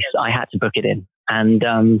no choice. I had to book it in. And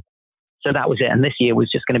so that was it. And this year was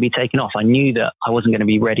just going to be taken off. I knew that I wasn't going to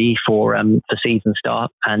be ready for season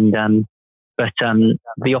start. But But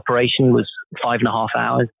the operation was 5.5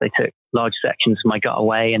 hours. They took large sections of my gut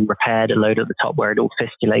away and repaired a load at the top where it all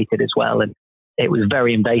fistulated as well. And it was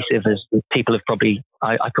very invasive, as people have probably,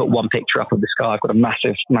 I put one picture up of the scar. I've got a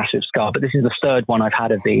massive, massive scar, but this is the third one I've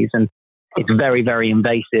had of these, and it's very, very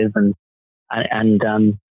invasive, and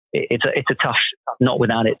it's a tough, not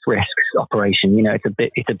without its risks operation. You know,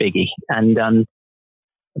 it's a biggie. And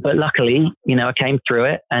but luckily, you know, I came through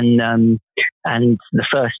it, and the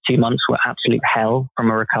first 2 months were absolute hell from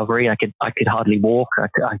a recovery. I could hardly walk.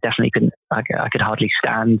 I definitely couldn't. I could hardly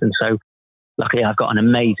stand. And so, luckily, I've got an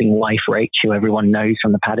amazing wife, Rach, who everyone knows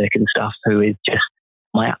from the paddock and stuff, who is just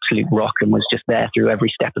my absolute rock and was just there through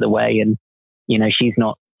every step of the way. And you know, she's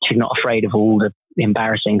not afraid of all the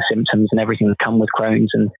embarrassing symptoms and everything that come with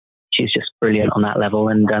Crohn's, and she's just brilliant on that level.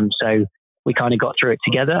 And so we kind of got through it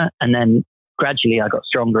together, and then gradually I got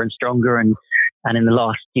stronger and stronger, and in the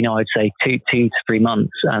last, you know, I'd say two to 3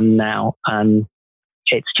 months now,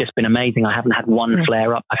 it's just been amazing. I haven't had one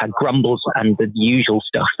flare up. I've had grumbles and the usual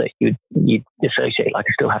stuff that you'd associate. Like,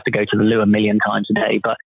 I still have to go to the loo 1 million times a day,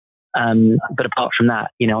 but apart from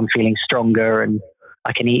that, you know, I'm feeling stronger and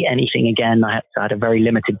I can eat anything again. I had a very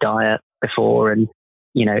limited diet before, and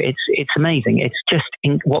you know, it's amazing. It's just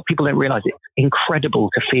what people don't realize. It's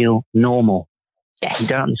incredible to feel normal. Yes. You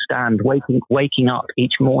don't understand. Waking up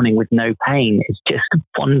each morning with no pain is just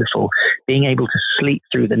wonderful. Being able to sleep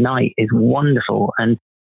through the night is wonderful. And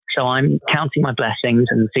so I'm counting my blessings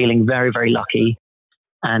and feeling very, very lucky.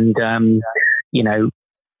 And, you know,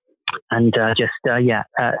 and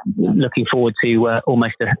looking forward to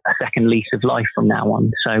almost a second lease of life from now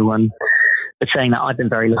on. So, but saying that, I've been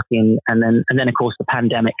very lucky. And then of course the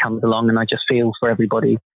pandemic comes along, and I just feel for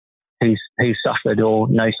everybody who's suffered or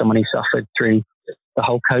knows someone who suffered through the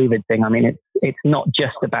whole COVID thing. I mean, it's not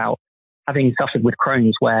just about having suffered with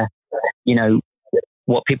Crohn's, where, you know,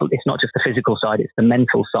 it's not just the physical side, it's the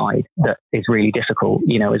mental side that is really difficult,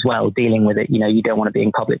 you know, as well, dealing with it. You know, you don't want to be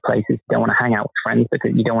in public places, you don't want to hang out with friends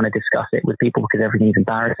because you don't want to discuss it with people because everything's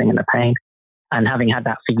embarrassing and a pain. And having had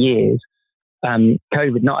that for years,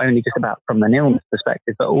 COVID, not only just about from an illness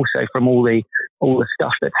perspective, but also from all the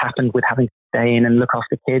stuff that's happened with having to stay in and look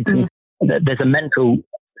after kids. And there's a mental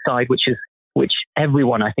side, which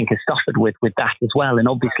everyone, I think, has suffered with that as well. And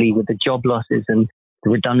obviously with the job losses and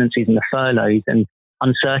the redundancies and the furloughs and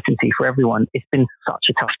uncertainty for everyone, it's been such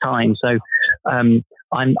a tough time. So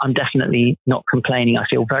I'm definitely not complaining. I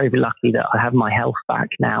feel very, very lucky that I have my health back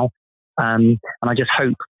now. And I just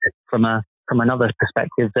hope from another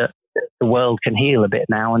perspective that the world can heal a bit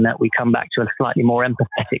now, and that we come back to a slightly more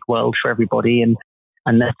empathetic world for everybody, and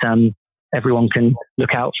that everyone can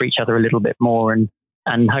look out for each other a little bit more, and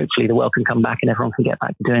hopefully the world can come back and everyone can get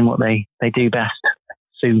back to doing what they do best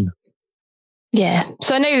soon. Yeah.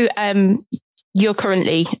 So I know you're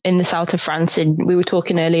currently in the south of France, and we were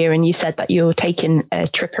talking earlier and you said that you're taking a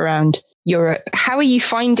trip around Europe. How are you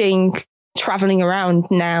finding traveling around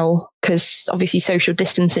now? Because obviously social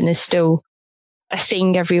distancing is still a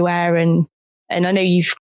thing everywhere. And I know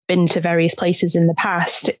you've been to various places in the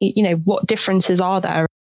past. You know, what differences are there?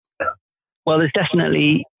 Well, there's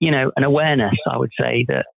definitely, you know, an awareness, I would say,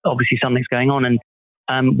 that obviously something's going on,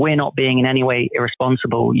 and we're not being in any way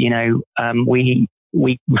irresponsible. You know, we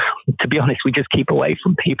to be honest, we just keep away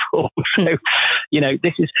from people. So, you know,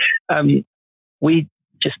 this is, we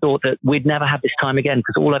just thought that we'd never have this time again,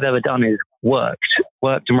 because all I've ever done is worked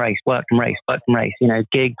and raced, you know,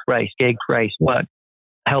 gigged, raced, worked,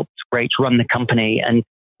 helped Rach run the company. And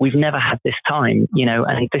we've never had this time, you know,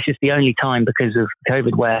 and this is the only time because of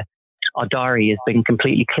COVID where our diary has been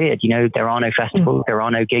completely cleared. You know, there are no festivals, there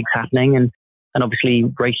are no gigs happening. And obviously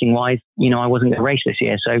racing wise, you know, I wasn't going to race this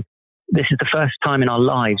year. So this is the first time in our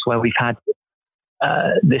lives where we've had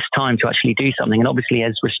this time to actually do something. And obviously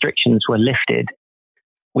as restrictions were lifted,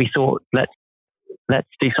 we thought, let's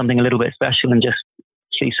do something a little bit special and just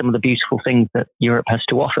see some of the beautiful things that Europe has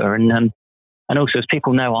to offer. And also, as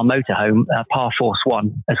people know, our motorhome, Parfitt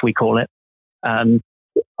 1, as we call it,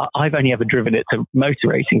 I've only ever driven it to motor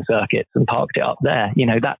racing circuits and parked it up there. You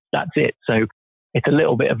know, that's it. So it's a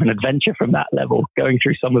little bit of an adventure from that level, going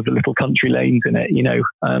through some of the little country lanes in it. You know,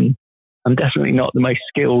 I'm definitely not the most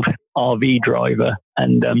skilled RV driver,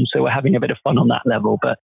 and so we're having a bit of fun on that level.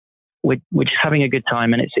 But we're just having a good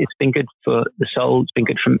time, and it's been good for the soul. It's been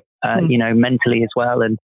good for you know, mentally as well,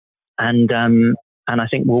 and I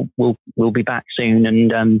think we'll be back soon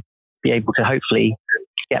and be able to hopefully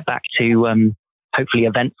get back to hopefully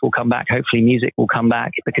events will come back, hopefully music will come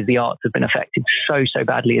back, because the arts have been affected so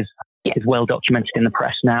badly, as is well documented in the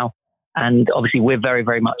press now, and obviously we're very,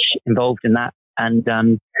 very much involved in that, and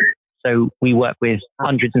So we work with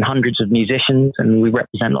hundreds and hundreds of musicians, and we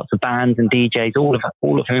represent lots of bands and DJs, all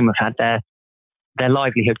of whom have had their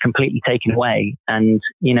livelihood completely taken away. And,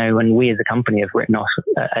 and we as a company have written off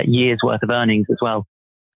a year's worth of earnings as well.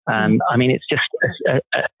 I mean, it's just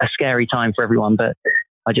a scary time for everyone, but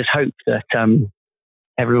I just hope that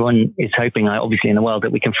everyone is hoping, obviously in the world,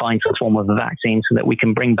 that we can find some form of a vaccine so that we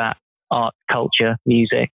can bring back art, culture,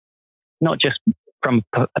 music, not just from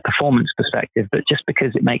a performance perspective, but just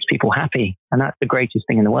because it makes people happy. And that's the greatest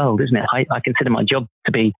thing in the world, isn't it? I consider my job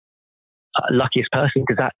to be luckiest person,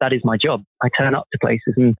 because that is my job. I turn up to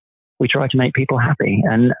places and we try to make people happy,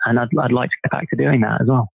 and I'd like to get back to doing that as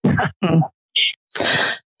well.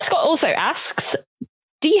 Scott also asks,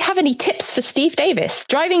 do you have any tips for Steve Davis?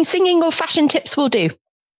 Driving, singing, or fashion tips will do.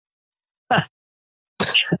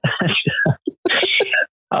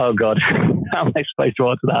 Oh God, how am I supposed to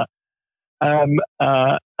answer that?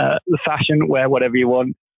 The fashion, wear whatever you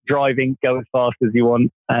want. Driving, go as fast as you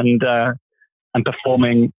want, and perform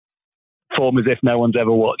as if no one's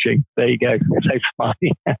ever watching. There you go. So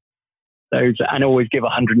funny. Those, and always give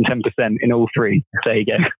 110% in all three. There you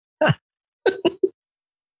go.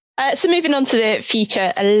 So moving on to the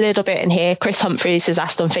future a little bit in here, Chris Humphreys has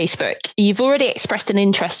asked on Facebook, you've already expressed an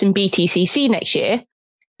interest in BTCC next year,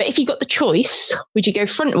 but if you got the choice, would you go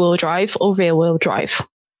front wheel drive or rear wheel drive?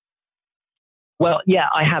 Well, yeah,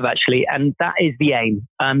 I have actually, and that is the aim,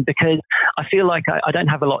 because I feel like I don't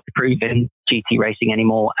have a lot to prove in GT racing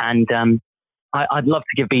anymore, and I'd love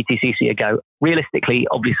to give BTCC a go. Realistically,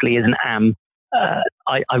 obviously, as an AM,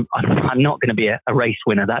 I'm not going to be a race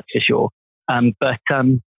winner, that's for sure. But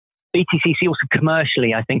BTCC also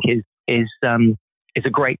commercially, I think, is a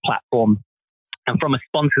great platform, and from a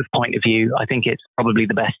sponsor's point of view, I think it's probably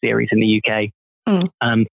the best series in the UK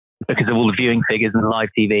because of all the viewing figures and live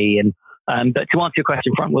TV and. But to answer your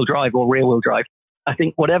question, front wheel drive or rear wheel drive, I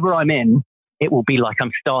think whatever I'm in, it will be like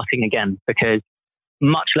I'm starting again, because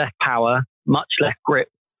much less power, much less grip,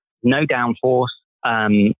 no downforce.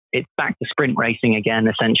 It's back to sprint racing again,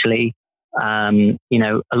 essentially. A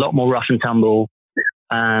lot more rough and tumble,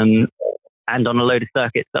 and on a load of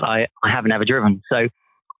circuits that I haven't ever driven. So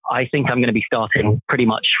I think I'm going to be starting pretty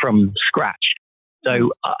much from scratch.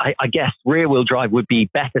 So I guess rear wheel drive would be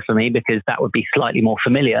better for me, because that would be slightly more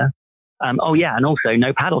familiar. And also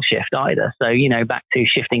no paddle shift either. So, back to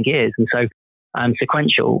shifting gears, and so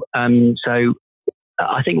sequential. So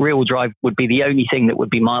I think rear wheel drive would be the only thing that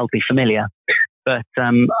would be mildly familiar. But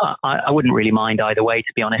I wouldn't really mind either way,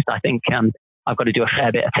 to be honest. I think I've got to do a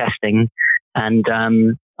fair bit of testing, and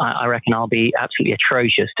I reckon I'll be absolutely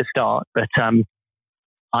atrocious to start. But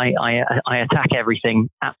I attack everything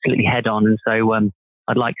absolutely head on, and so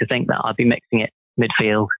I'd like to think that I'll be mixing it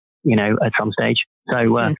midfield, at some stage.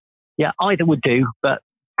 So. Yeah, either would do, but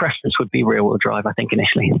preference would be rear wheel drive, I think,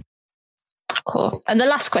 initially. Cool. And the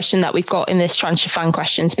last question that we've got in this tranche of fan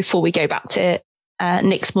questions before we go back to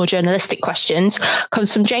Nick's more journalistic questions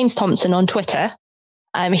comes from James Thompson on Twitter,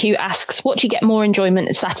 who asks, what do you get more enjoyment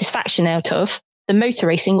and satisfaction out of, the motor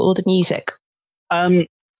racing or the music?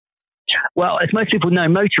 Well, as most people know,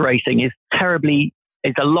 motor racing is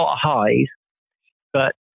a lot of highs,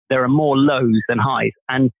 but there are more lows than highs.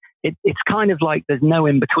 And it's kind of like there's no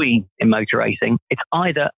in between in motor racing. It's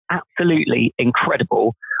either absolutely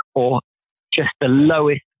incredible or just the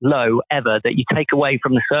lowest low ever that you take away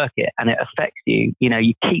from the circuit and it affects you.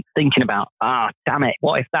 You keep thinking about, damn it,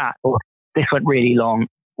 what if that, or this went really wrong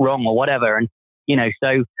or whatever. And,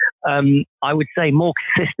 so I would say more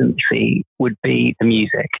consistency would be the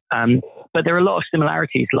music. But there are a lot of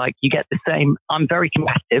similarities. Like you get the same, I'm very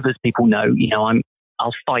competitive, as people know,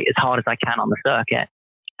 I'll fight as hard as I can on the circuit.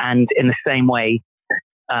 And in the same way,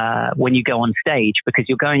 when you go on stage, because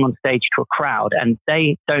you're going on stage to a crowd and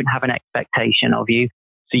they don't have an expectation of you.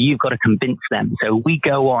 So you've got to convince them. So we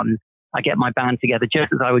go on, I get my band together just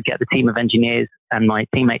as I would get the team of engineers and my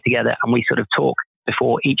teammate together. And we sort of talk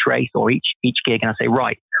before each race or each gig. And I say,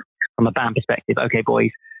 right, from a band perspective, okay, boys,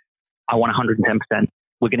 I want 110%.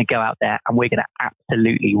 We're going to go out there and we're going to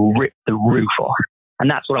absolutely rip the roof off. And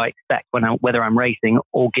that's what I expect whether I'm racing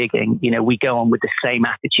or gigging. We go on with the same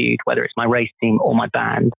attitude, whether it's my race team or my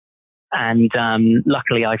band. And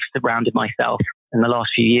luckily, I've surrounded myself in the last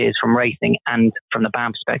few years from racing and from the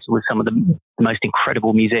band perspective with some of the most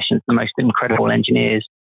incredible musicians, the most incredible engineers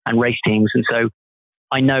and race teams. And so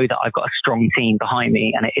I know that I've got a strong team behind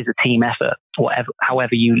me, and it is a team effort,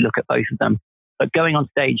 however you look at both of them. But going on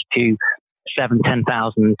stage to 7,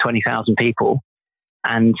 10,000, 20,000 people,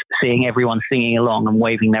 and seeing everyone singing along and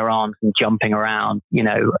waving their arms and jumping around,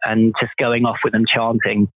 and just going off with them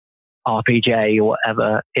chanting RPJ or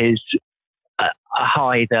whatever is a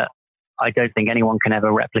high that I don't think anyone can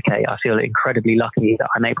ever replicate. I feel incredibly lucky that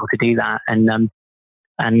I'm able to do that.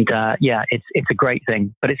 It's a great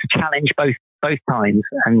thing, but it's a challenge both times.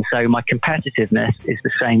 And so my competitiveness is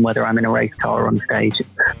the same whether I'm in a race car or on stage.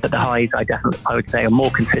 But the highs, I would say, are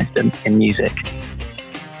more consistent in music.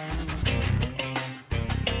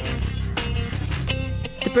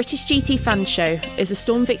 The British GT Fan Show is a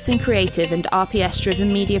Storm Vixen creative and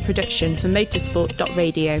RPS-driven media production for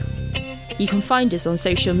motorsport.radio. You can find us on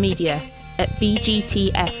social media at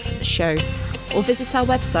BGTF Show or visit our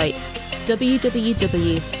website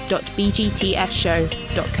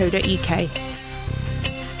www.bgtfshow.co.uk.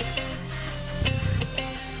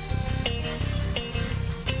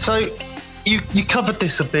 So you covered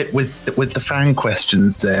this a bit with the fan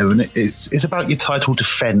questions there, and it's about your title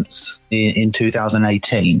defence in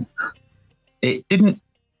 2018. It didn't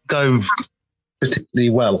go particularly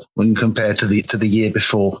well when compared to the year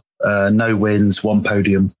before. No wins, 1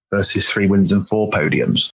 podium versus 3 wins and 4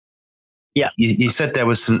 podiums. Yeah, you said there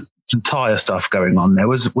was some tyre stuff going on there.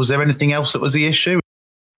 Was there anything else that was the issue?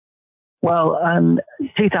 Well,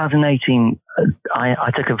 2018,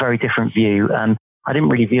 I took a very different view. I didn't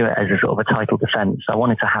really view it as a sort of a title defence. I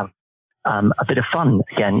wanted to have a bit of fun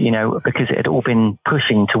again, because it had all been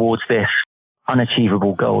pushing towards this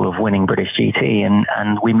unachievable goal of winning British GT,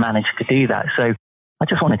 and we managed to do that. So I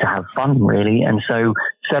just wanted to have fun, really. And so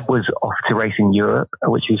Seb was off to race in Europe,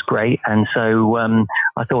 which was great. And so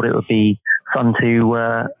I thought it would be fun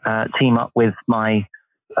to team up with my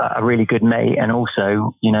a really good mate, and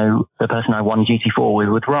also, the person I won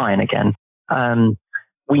GT4 with Ryan again.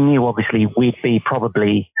 We knew obviously we'd be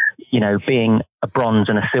probably, being a bronze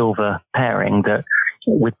and a silver pairing, that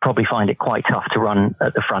we'd probably find it quite tough to run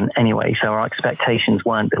at the front anyway. So our expectations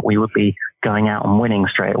weren't that we would be going out and winning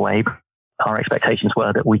straight away. Our expectations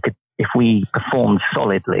were that we could, if we performed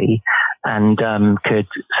solidly and could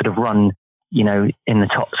sort of run, in the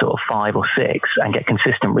top sort of 5 or 6 and get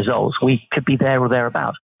consistent results, we could be there or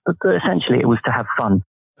thereabouts. But essentially it was to have fun.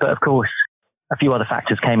 But of course, a few other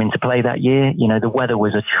factors came into play that year. The weather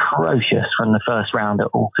was atrocious from the first round at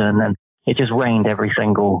Alton, and it just rained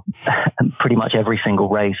pretty much every single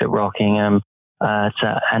race at Rockingham.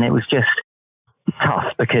 And it was just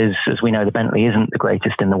tough because, as we know, the Bentley isn't the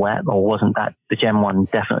greatest in the wet, or wasn't that. The Gen 1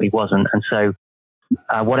 definitely wasn't. And so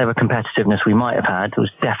whatever competitiveness we might have had was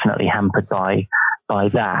definitely hampered by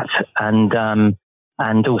that.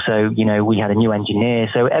 And also, we had a new engineer,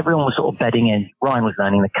 so everyone was sort of bedding in. Ryan was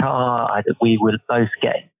learning the car. We were both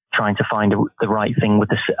trying to find the right thing with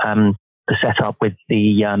the setup with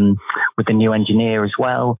the new engineer as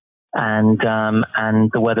well, and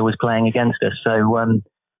the weather was playing against us. So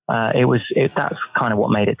that's kind of what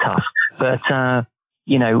made it tough. But but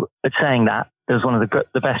saying that, it was one of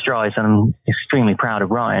the best drives, and I'm extremely proud of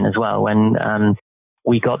Ryan as well. When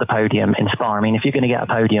we got the podium in Spa. I mean, if you're going to get a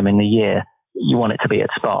podium in the year, you want it to be at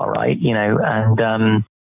Spa, right? And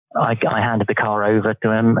I handed the car over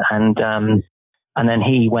to him, and then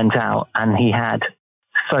he went out, and he had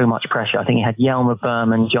so much pressure. I think he had Yelmer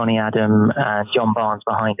Berman, Johnny Adam, John Barnes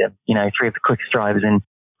behind him, 3 of the quickest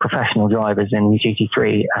professional drivers in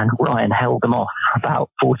GT3, and Ryan held them off for about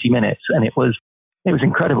 40 minutes, and it was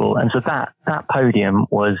incredible. And so that podium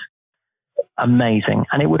was amazing,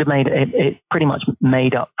 and it would have made it pretty much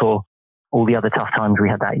made up for all the other tough times we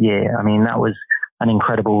had that year. I mean, that was an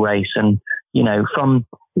incredible race. And,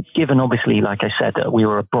 given obviously, like I said, that we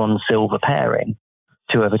were a bronze silver pairing,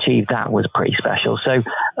 to have achieved that was pretty special. So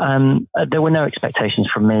there were no expectations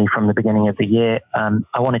from me from the beginning of the year.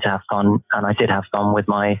 I wanted to have fun, and I did have fun with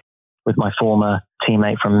my former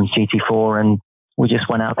teammate from GT4, and we just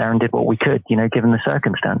went out there and did what we could, given the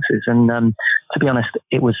circumstances. And to be honest,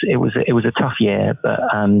 it was a tough year, but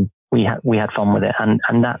we had fun with it,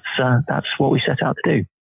 and that's what we set out to do.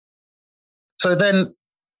 So then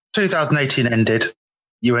 2018 ended,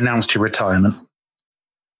 you announced your retirement,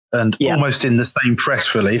 and almost in the same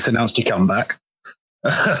press release announced your comeback.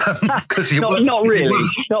 Because not really.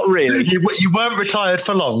 You weren't retired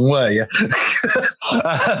for long, were you?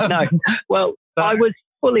 No. Well, I was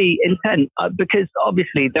fully intent because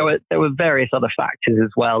obviously there were various other factors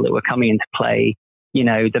as well that were coming into play.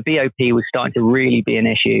 The BOP was starting to really be an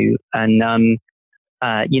issue, and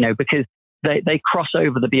because they cross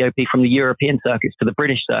over the BOP from the European circuits to the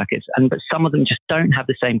British circuits, but some of them just don't have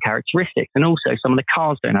the same characteristics, and also some of the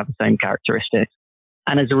cars don't have the same characteristics.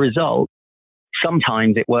 And as a result,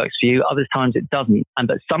 sometimes it works for you, other times it doesn't.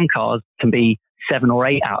 But some cars can be 7 or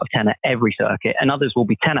 8 out of 10 at every circuit, and others will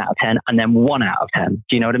be 10 out of 10 and then 1 out of 10.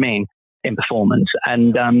 Do you know what I mean? In performance.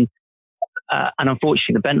 And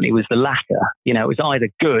unfortunately, the Bentley was the latter. It was either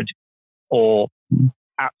good or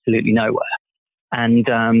absolutely nowhere. And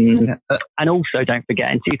also don't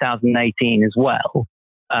forget in 2018 as well,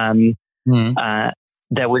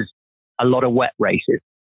 there was a lot of wet races.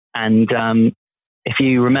 And if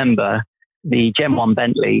you remember, the Gen 1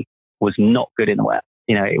 Bentley was not good in the wet.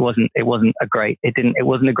 You know, it wasn't a great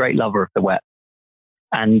lover of the wet.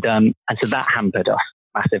 And so that hampered us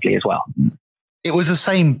massively as well. It was the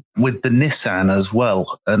same with the Nissan as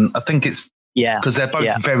well. And I think it's because they're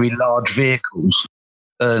both very large vehicles.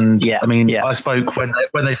 And I spoke when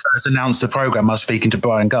they first announced the program, I was speaking to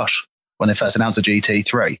Brian Gush when they first announced the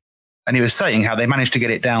GT3. And he was saying how they managed to get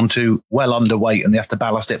it down to well underweight and they have to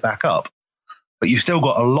ballast it back up. But you've still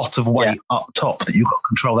got a lot of weight up top that you've got to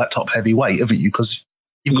control that top heavy weight, haven't you? Because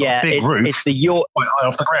you've got a big roof. It's the yaw quite high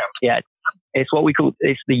off the ground. Yeah, it's what we call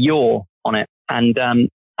it's the yaw on it, and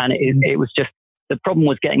it was just the problem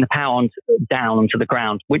was getting the power down onto the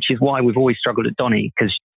ground, which is why we've always struggled at Donny,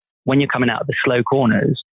 because when you're coming out of the slow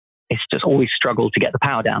corners, it's just always struggled to get the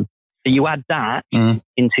power down. So you add that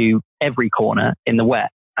into every corner in the wet,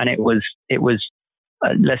 and it was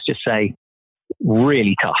let's just say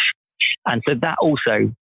really tough. And so that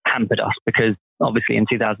also hampered us because obviously in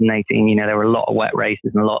 2018, you know, there were a lot of wet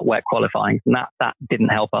races and a lot of wet qualifying, and that didn't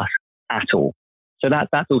help us at all. So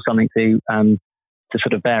that's all something to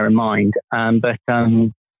sort of bear in mind. What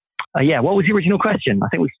was the original question? I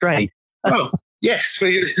think we strayed. Oh, yes.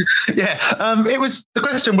 It was, the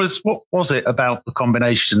question was, what was it about the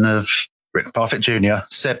combination of Rick Parfitt Jr.,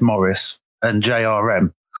 Seb Morris and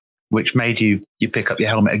JRM, which made you pick up your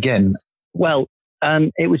helmet again? Well,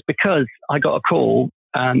 it was because I got a call,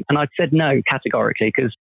 and I'd said no categorically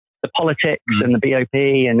because the politics and the BOP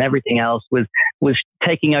and everything else was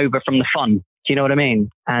taking over from the fun. Do you know what I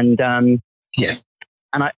mean? And yes,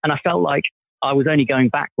 and I felt like I was only going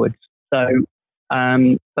backwards. So,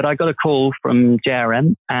 but I got a call from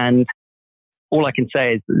JRM, and all I can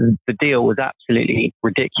say is the deal was absolutely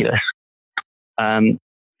ridiculous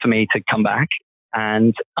for me to come back,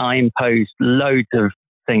 and I imposed loads of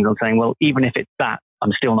things on saying, well, even if it's that,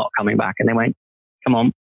 I'm still not coming back. And they went, come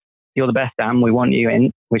on, you're the best, Dan, we want you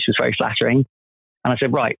in, which was very flattering. And I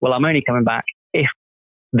said, right, well, I'm only coming back if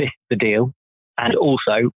this is the deal, and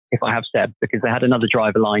also if I have Seb, because they had another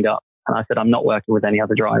driver lined up. And I said, I'm not working with any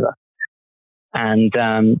other driver. And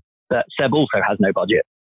that Seb also has no budget.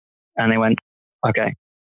 And they went, okay,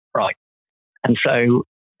 right. And so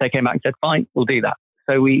they came back and said, fine, we'll do that.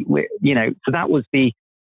 So so that was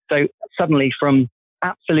so suddenly from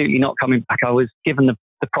absolutely not coming back, I was given the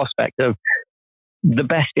prospect of the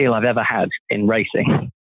best deal I've ever had in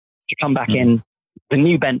racing to come back in the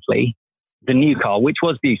new Bentley, the new car, which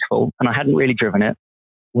was beautiful, and I hadn't really driven it,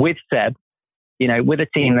 with Seb, you know, with a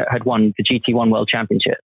team that had won the GT1 World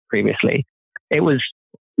Championship previously. It was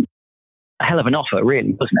a hell of an offer,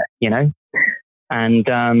 really, wasn't it? You know?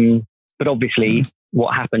 And, but obviously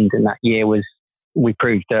what happened in that year was we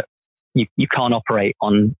proved that you can't operate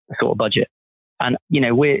on a sort of budget. And, you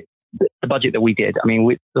know, the budget that we did, I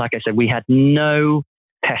mean, like I said, we had no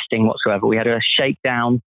testing whatsoever. We had a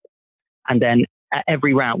shakedown, and then at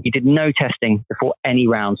every round, we did no testing before any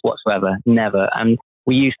rounds whatsoever, never. And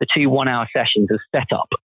we used the 2 1-hour sessions as setup,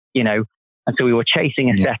 you know, and so we were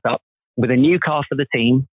chasing a setup with a new car for the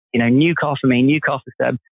team, you know, new car for me, new car for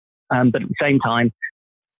Seb. But at the same time,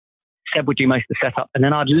 Seb would do most of the setup, and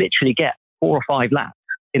then I'd literally get 4 or 5 laps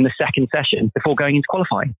in the second session before going into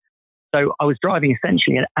qualifying. So I was driving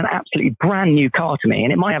essentially an absolutely brand new car to me,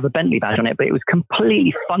 and it might have a Bentley badge on it, but it was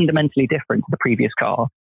completely fundamentally different to the previous car,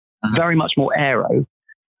 very much more aero.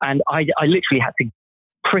 And I literally had to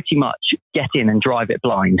pretty much get in and drive it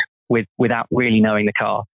blind without really knowing the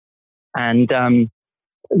car. And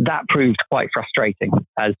that proved quite frustrating,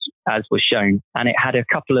 as was shown. And it had a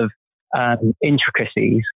couple of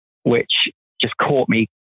intricacies which just caught me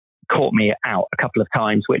out a couple of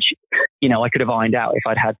times, which, you know, I could have ironed out if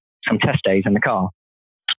I'd had some test days in the car.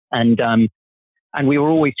 And we were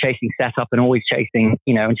always chasing setup and always chasing,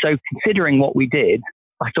 you know, and so considering what we did,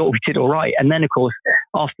 I thought we did all right. And then of course,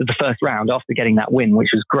 after the first round, after getting that win, which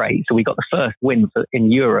was great. So we got the first win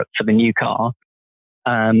in Europe for the new car.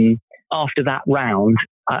 After that round,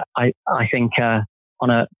 I think, on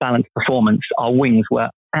a balanced performance, our wings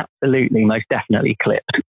were absolutely, most definitely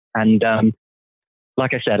clipped. And,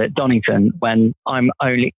 like I said, at Donington, when I'm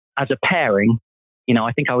only, as a pairing, you know,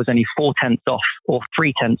 I think I was only 0.4 off or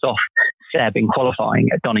 0.3 off Seb in qualifying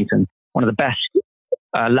at Donington. One of the best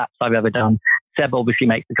laps I've ever done. Seb obviously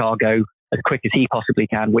makes the car go as quick as he possibly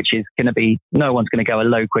can, which is going to be, no one's going to go a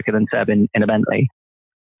load quicker than Seb in a Bentley.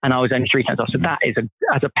 And I was only 0.3 off. So that is,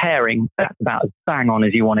 as a pairing, that's about as bang on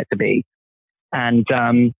as you want it to be. And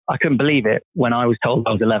I couldn't believe it when I was told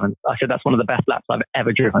I was 11th. I said, that's one of the best laps I've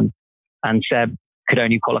ever driven. and Seb could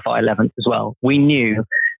only qualify 11th as well. We knew.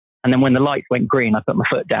 And then when the lights went green, I put my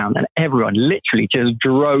foot down and everyone literally just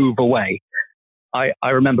drove away. I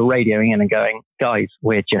remember radioing in and going, guys,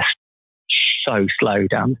 we're just so slow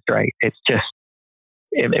down the straight. It's just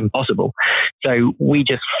impossible. So we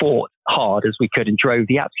just fought hard as we could and drove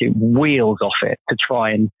the absolute wheels off it to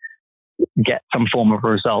try and get some form of a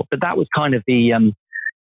result. But that was kind of the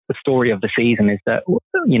story of the season, is that,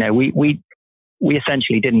 you know, we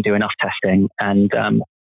essentially didn't do enough testing, and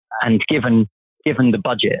given the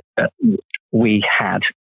budget that we had,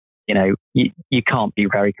 you know, you can't be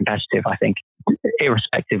very competitive, I think,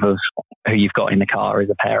 irrespective of who you've got in the car as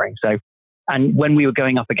a pairing. So, and when we were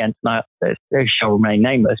going up against, they shall remain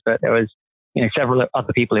nameless, but there was, you know, several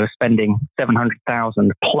other people who were spending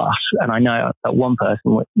 700,000 plus. And I know that one person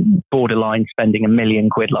was borderline spending £1 million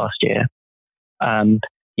last year.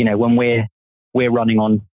 You know, when we're running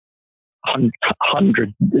on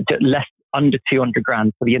 100, less, under 200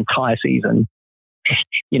 grand for the entire season,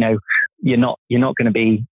 you know, you're not going to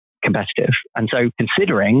be competitive. And so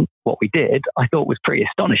considering what we did, I thought was pretty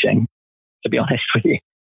astonishing, to be honest with you.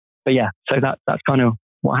 But yeah, so that's kind of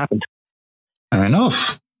what happened. Fair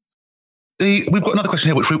enough. We've got another question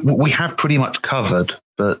here, which we have pretty much covered,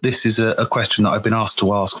 but this is a question that I've been asked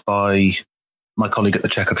to ask by my colleague at the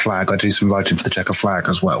Checkered Flag. I do some writing for the Checkered Flag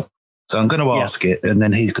as well. So I'm going to ask it, and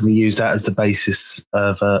then he's going to use that as the basis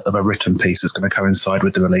of a written piece that's going to coincide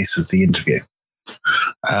with the release of the interview.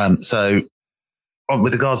 So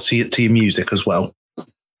with regards to your music as well,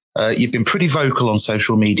 you've been pretty vocal on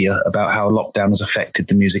social media about how lockdown has affected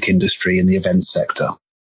the music industry and the events sector.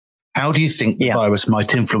 How do you think the virus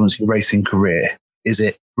might influence your racing career? Is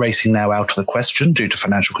it racing now out of the question due to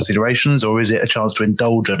financial considerations, or is it a chance to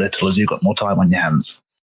indulge a little as you've got more time on your hands?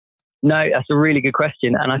 No, that's a really good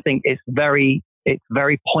question. And I think it's very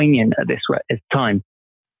poignant at this time.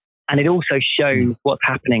 And it also shows what's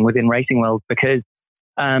happening within racing world, because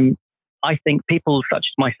I think people such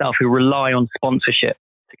as myself who rely on sponsorship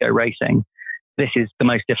to go racing, this is the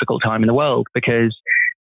most difficult time in the world, because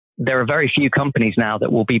there are very few companies now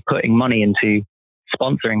that will be putting money into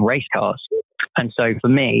sponsoring race cars. And so for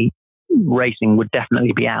me, racing would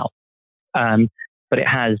definitely be out. But it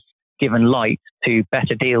has given light to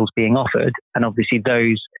better deals being offered. And obviously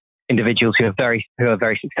those individuals who are very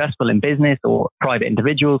successful in business, or private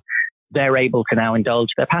individuals, they're able to now indulge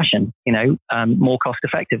their passion, you know, more cost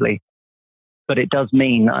effectively. But it does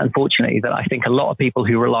mean, unfortunately, that I think a lot of people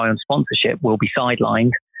who rely on sponsorship will be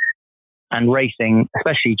sidelined, and racing,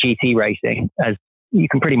 especially GT racing, as you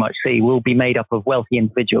can pretty much see, will be made up of wealthy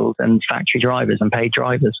individuals and factory drivers and paid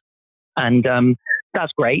drivers. And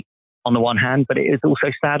that's great on the one hand, but it is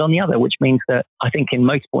also sad on the other, which means that I think in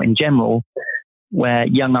motorsport in general, where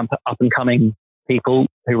young up and coming people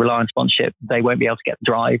who rely on sponsorship, they won't be able to get the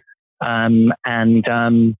drive.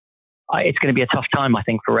 It's going to be a tough time, I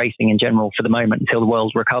think, for racing in general for the moment, until the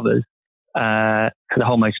world recovers, for the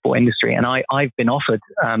whole motorsport industry. And I've been offered,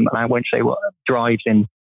 and I won't say what, drives in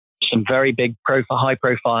some very big high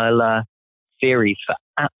profile series for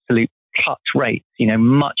absolute cut rates, you know,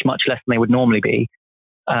 much less than they would normally be.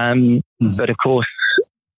 But of course,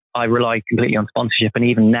 I rely completely on sponsorship. And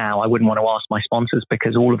even now, I wouldn't want to ask my sponsors,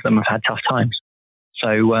 because all of them have had tough times.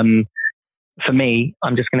 So, for me,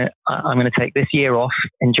 I'm going to take this year off,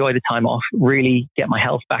 enjoy the time off, really get my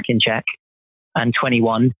health back in check. And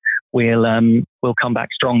 21, we'll come back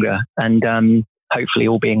stronger. And, hopefully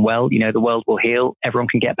all being well, you know, the world will heal. Everyone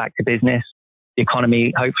can get back to business. The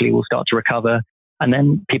economy hopefully will start to recover. And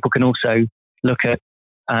then people can also look at,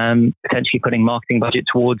 potentially putting marketing budget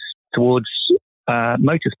towards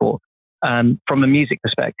motorsport. From a music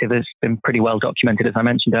perspective, it's been pretty well documented, as I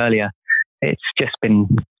mentioned earlier. It's just been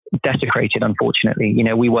desecrated, unfortunately. You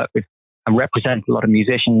know, we work with and represent a lot of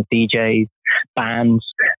musicians, DJs, bands,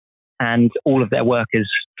 and all of their work has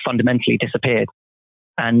fundamentally disappeared.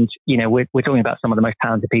 And, you know, we're talking about some of the most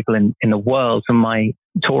talented people in the world. Some of my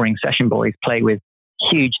touring session boys play with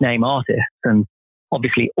huge name artists, and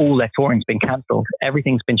obviously all their touring's been cancelled.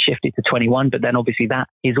 Everything's been shifted to 21, but then obviously that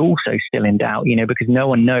is also still in doubt, you know, because no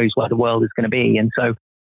one knows where the world is going to be. And so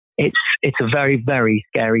it's a very, very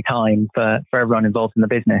scary time for everyone involved in the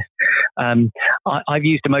business. I've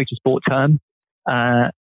used a motorsport term,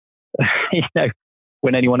 you know,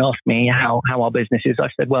 when anyone asked me how our business is, I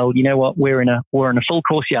said, well, you know what, we're in a full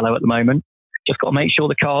course yellow at the moment. Just got to make sure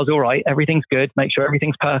the car's all right, everything's good, make sure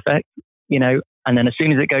everything's perfect, you know, and then as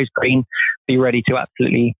soon as it goes green, be ready to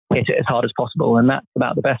absolutely hit it as hard as possible. And that's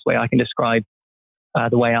about the best way I can describe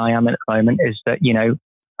the way I am at the moment, is that, you know,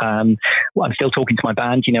 I'm still talking to my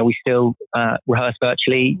band, you know, we still rehearse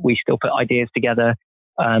virtually, we still put ideas together.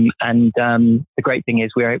 The great thing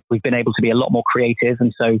is we've been able to be a lot more creative.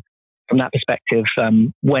 And so from that perspective,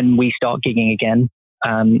 when we start gigging again,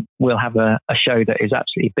 we'll have a show that is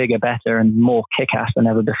absolutely bigger, better, and more kick-ass than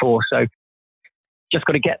ever before. So just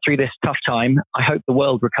got to get through this tough time. I hope the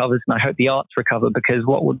world recovers and I hope the arts recover, because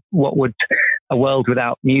what would a world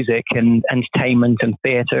without music and entertainment and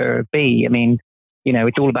theatre be? I mean,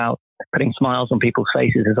 it's all about putting smiles on people's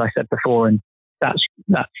faces, as I said before, and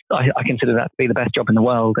I consider that to be the best job in the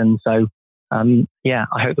world. And so, I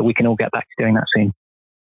hope that we can all get back to doing that soon.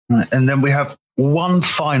 Right. And then we have one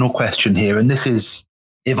final question here, and this is,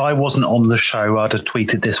 if I wasn't on the show, I'd have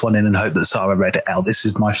tweeted this one in and hoped that Sarah read it out. This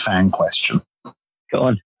is my fan question. Go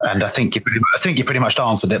on. And I think you pretty much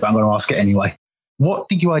answered it, but I'm going to ask it anyway. What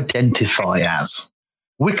do you identify as?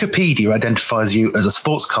 Wikipedia identifies you as a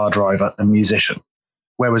sports car driver and musician,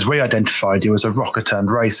 whereas we identified you as a rocker turned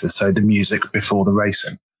racer, so the music before the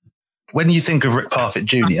racing. When you think of Rick Parfitt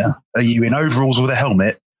Jr., are you in overalls with a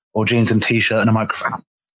helmet or jeans and T-shirt and a microphone?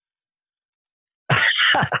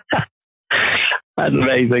 That's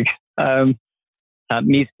amazing.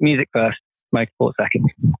 Music first, motorsport second.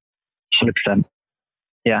 100%.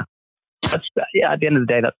 Yeah. At the end of the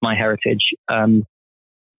day, that's my heritage.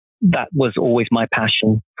 That was always my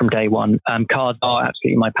passion from day one. Cars are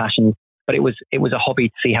absolutely my passion, but it was a hobby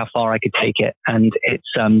to see how far I could take it. And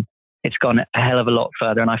it's gone a hell of a lot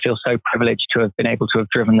further. And I feel so privileged to have been able to have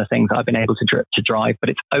driven the things I've been able to drive, but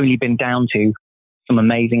it's only been down to some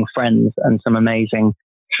amazing friends and some amazing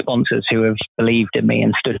sponsors who have believed in me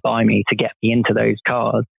and stood by me to get me into those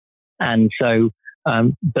cars. And so,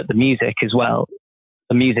 but the music as well,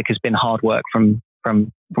 the music has been hard work from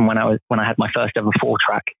when I had my first ever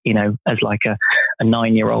 4-track, as like a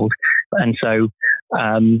 9-year-old. And so,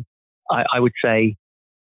 I would say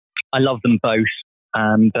I love them both.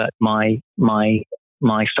 But my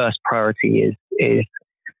first priority is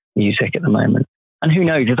music at the moment. And who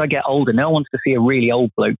knows, as I get older, no one wants to see a really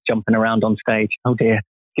old bloke jumping around on stage. Oh dear,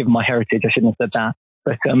 given my heritage, I shouldn't have said that.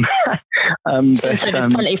 But there's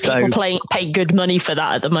plenty of people pay good money for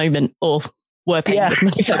that at the moment, or were paying good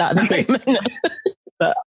money for that at the moment.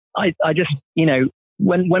 But I just,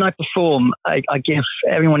 when I perform, I give,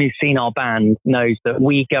 everyone who's seen our band knows that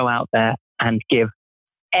we go out there and give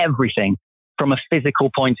everything from a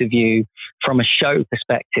physical point of view, from a show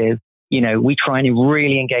perspective. We try and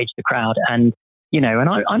really engage the crowd, and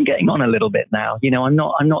I'm getting on a little bit now. I'm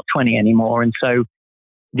not 20 anymore, and so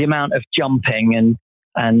the amount of jumping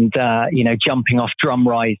and jumping off drum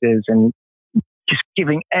risers and just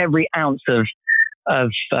giving every ounce of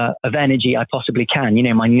energy I possibly can.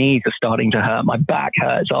 My knees are starting to hurt, my back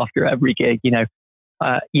hurts after every gig.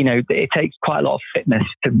 It takes quite a lot of fitness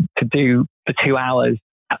to do for 2 hours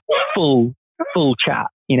full chat,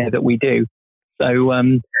 that we do. So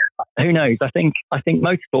who knows? I think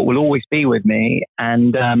motorsport will always be with me,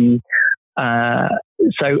 and so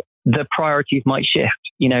the priorities might shift.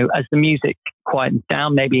 As the music quietens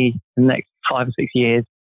down, maybe in the next 5 or 6 years,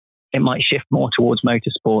 it might shift more towards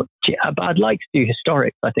motorsport. But I'd like to do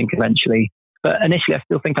historics, I think, eventually. But initially, I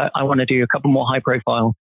still think I want to do a couple more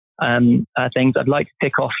high-profile things. I'd like to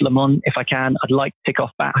tick off Le Mans if I can. I'd like to tick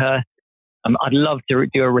off Bathurst. I'd love to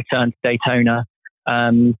do a return to Daytona.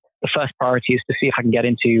 The first priority is to see if I can get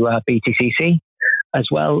into BTCC as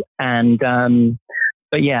well. And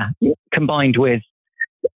but yeah, combined with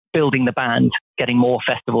building the band, getting more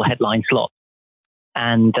festival headline slots,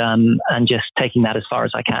 and just taking that as far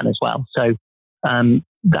as I can as well. So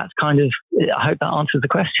that's kind of, I hope that answers the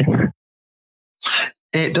question.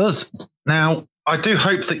 It does. Now, I do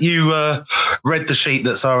hope that you read the sheet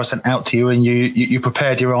that Sarah sent out to you, and you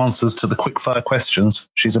prepared your answers to the quickfire questions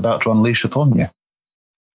she's about to unleash upon you.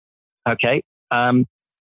 Okay.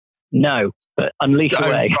 No, but unleash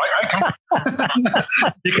away. Right, okay.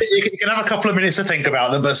 you can have a couple of minutes to think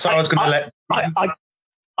about them, but Sarah's going to let...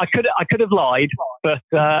 I could have lied, but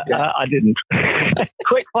I didn't.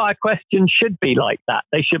 Quickfire questions should be like that.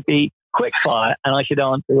 They should be quick fire, and I should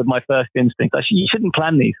answer with my first instinct. You shouldn't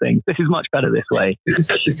plan these things. This is much better this way. This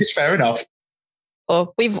is fair enough.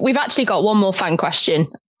 Well, we've actually got one more fan question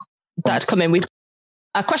that had come in. We've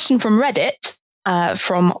a question from Reddit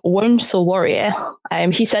from Wormsel Warrior.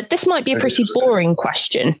 He said, this might be a pretty boring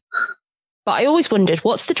question, but I always wondered,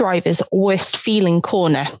 what's the driver's worst feeling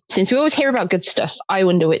corner? Since we always hear about good stuff, I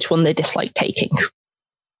wonder which one they dislike taking.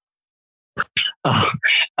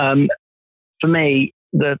 For me,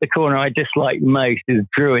 the corner I dislike most is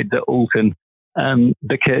Druids at Alton,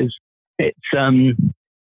 because it's a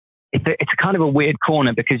kind of a weird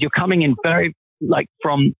corner, because you're coming in very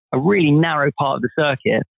from a really narrow part of the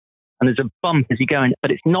circuit, and there's a bump as you go in, but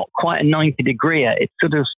it's not quite a 90 degree. It's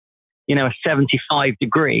sort of a 75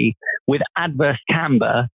 degree with adverse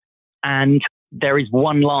camber, and there is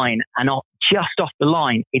one line, and just off the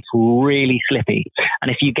line, it's really slippy.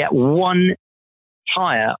 And if you get one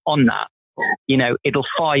tire on that, it'll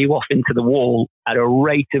fire you off into the wall at a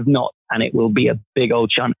rate of knots, and it will be a big old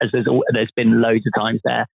chunk, as there's been loads of times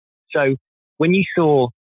there. So when you saw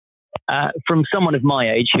from someone of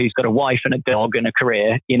my age who's got a wife and a dog and a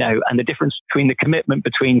career, and the difference between the commitment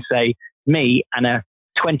between, say, me and a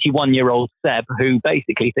 21-year-old Seb who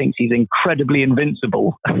basically thinks he's incredibly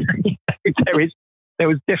invincible. There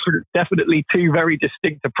was definitely two very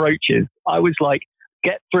distinct approaches. I was like,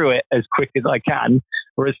 get through it as quick as I can,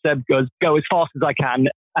 whereas Seb goes, go as fast as I can,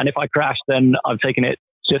 and if I crash, then I've taken it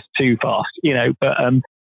just too fast, But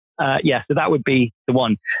so that would be the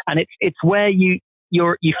one, and it's where you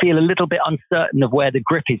feel a little bit uncertain of where the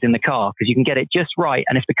grip is in the car, because you can get it just right,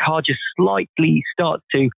 and if the car just slightly starts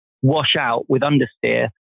to wash out with understeer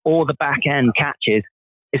or the back end catches,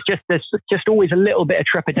 there's just always a little bit of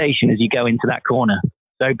trepidation as you go into that corner.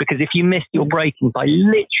 So because if you miss your braking by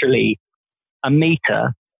literally a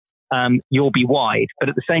meter, you'll be wide. But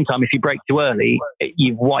at the same time, if you brake too early,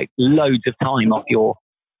 you've wiped loads of time off your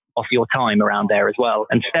time around there as well.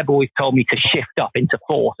 And Seb always told me to shift up into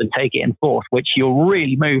fourth and take it in fourth, which you're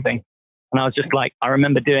really moving. And I was just like, I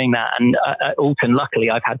remember doing that. And at Alton,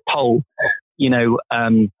 luckily, I've had pole,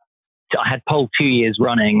 I had pole 2 years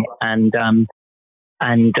running, and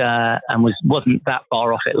wasn't that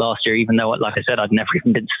far off it last year, even though, like I said, I'd never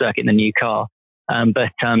even been to circuit in the new car.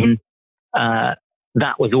 But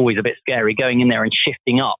that was always a bit scary, going in there and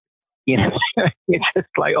shifting up. It's just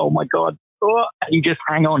like, oh my God. And you just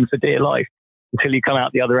hang on for dear life until you come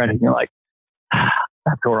out the other end and you're like,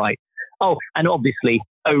 that's all right. Oh, and obviously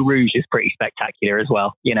Eau Rouge is pretty spectacular as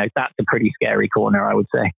well. That's a pretty scary corner, I would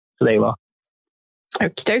say. So there you are.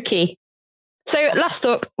 Okie dokie. So last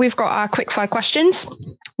up, we've got our quickfire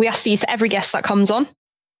questions. We ask these to every guest that comes on.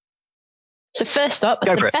 So first up,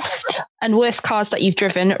 the best and worst cars that you've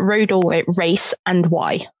driven, road or race, and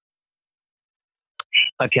why?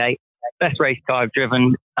 Okay. Best race car I've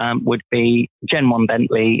driven would be Gen 1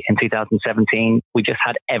 Bentley in 2017. We just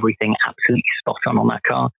had everything absolutely spot on that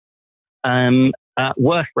car.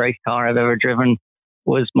 Worst race car I've ever driven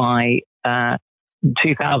was my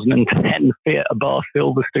 2010 Fiat Abarth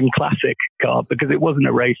Silverstone Classic car, because it wasn't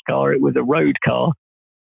a race car, it was a road car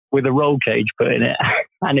with a roll cage put in it,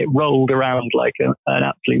 and it rolled around like an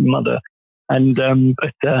absolute mother. And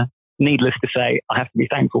but needless to say, I have to be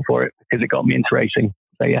thankful for it because it got me into racing.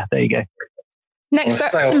 So yeah, there you go. Next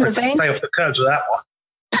up, stay off the curbs with that one.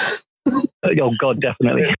 Oh God,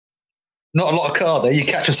 definitely. Not a lot of car there. You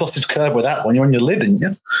catch a sausage curb with that one, you're on your lid, didn't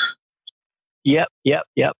you? Yep.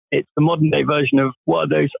 It's the modern day version of what are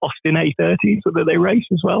those Austin A30s that they race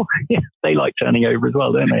as well. Yeah, they like turning over as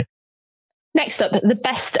well, don't they? Next up, the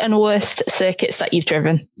best and worst circuits that you've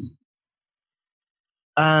driven.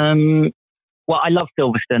 Well, I love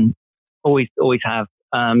Silverstone. Always have.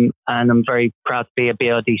 And I'm very proud to be a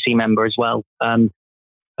BRDC member as well.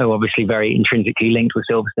 Obviously very intrinsically linked with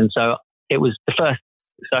Silverstone. So it was the first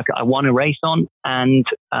circuit I won a race on, and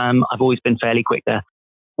I've always been fairly quick there.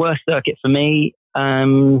 Worst circuit for me, I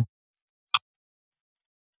know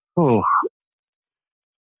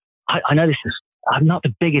I'm not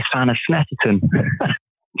the biggest fan of Snetterton,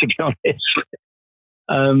 to be honest.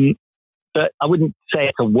 But I wouldn't say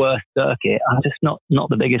it's a worst circuit. I'm just not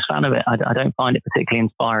the biggest fan of it. I don't find it particularly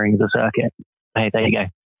inspiring as a circuit. Hey, there you go.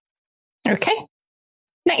 Okay.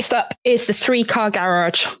 Next up is the 3-car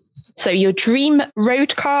garage. So your dream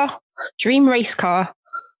road car, dream race car,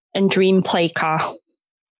 and dream play car.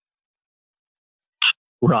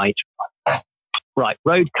 Right.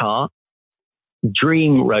 Road car,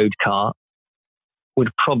 dream road car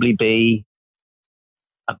would probably be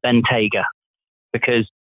a Bentayga, because,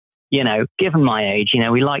 given my age,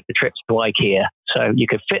 we like the trips to IKEA, so you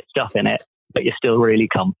could fit stuff in it, but you're still really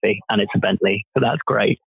comfy, and it's a Bentley, so that's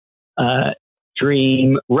great.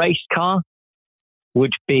 Dream race car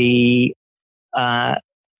would be, I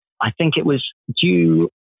think it was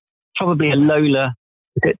probably a Lola,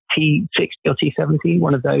 is it T60 or T70,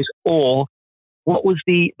 one of those, or what was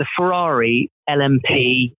the Ferrari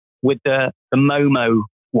LMP with the Momo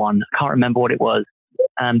one? I can't remember what it was.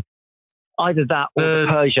 Either that or the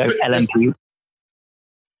Peugeot LMP.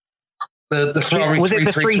 The Ferrari was it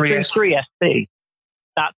the 333 ST?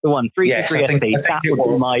 That's the one, 333 ST. That would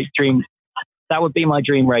be my dream. That would be my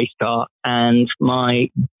dream race car, and my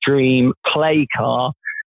dream play car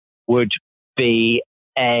would be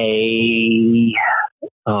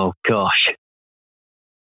oh gosh.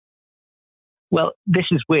 Well, this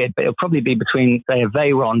is weird, but it'll probably be between, say, a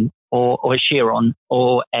Veyron or a Chiron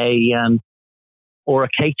or a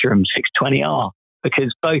Caterham 620R,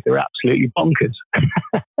 because both are absolutely bonkers.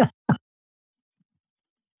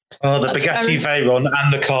 Oh, the Bugatti Veyron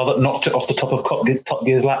and the car that knocked it off the top of Top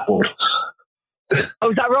Gear's lapboard. Oh,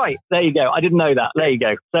 is that right? There you go. I didn't know that. There you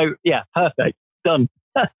go. So, yeah, perfect. Done.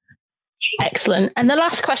 Excellent. And the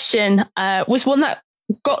last question was one that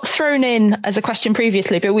got thrown in as a question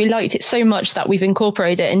previously, but we liked it so much that we've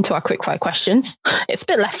incorporated it into our quickfire questions. It's a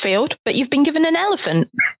bit left field, but you've been given an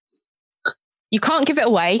elephant. You can't give it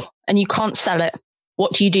away and you can't sell it.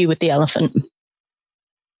 What do you do with the elephant?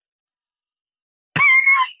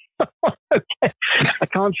 Okay. I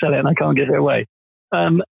can't sell it and I can't give it away.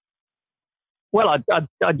 Well,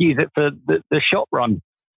 I'd use it for the shop run.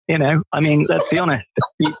 You know, I mean, let's be honest.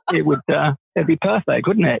 It'd be perfect,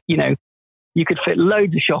 wouldn't it? You know, you could fit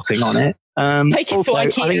loads of shopping on it. Take it also, to I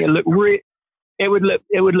IKEA. think it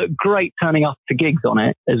would look great turning up to gigs on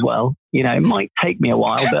it as well. You know, it might take me a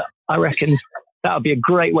while, but I reckon that would be a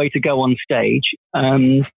great way to go on stage.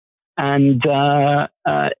 You know,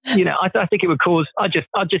 I think it would cause. I'd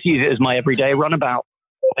just use it as my everyday runabout,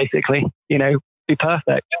 basically. You know, be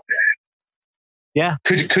perfect. Yeah.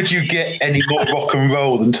 Could you get any more rock and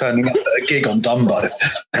roll than turning up at a gig on Dumbo?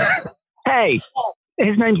 Hey,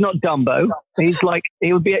 his name's not Dumbo.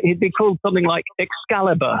 He'd be called something like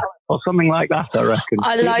Excalibur or something like that, I reckon.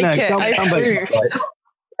 I like it.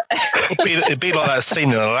 It'd be like that scene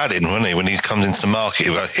in Aladdin, wouldn't it? When he comes into the market,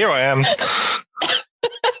 he'd go, "Here I am."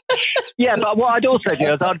 Yeah, but what I'd also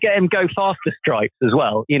do is I'd get him go faster stripes as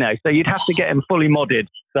well. You know, so you'd have to get him fully modded.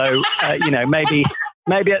 So you know, maybe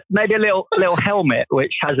a little helmet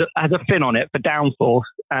which has a fin on it for downforce,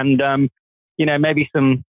 and you know, maybe a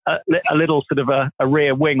little sort of a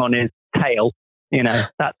rear wing on his tail. You know,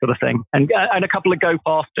 that sort of thing, and a couple of go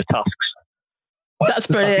faster tusks. That's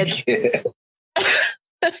brilliant.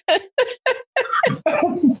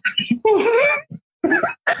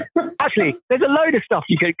 Actually, there's a load of stuff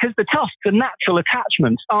you could, because the tusks are natural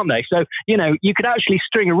attachments, aren't they? So, you know, you could actually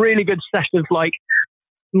string a really good set of like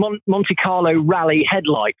Monte Carlo rally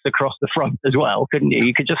headlights across the front as well, couldn't you?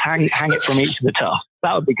 You could just hang it from each of the tusks.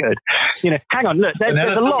 That would be good. You know, hang on, look,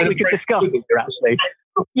 there's a lot we could discuss here, actually.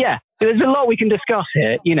 Yeah, there's a lot we can discuss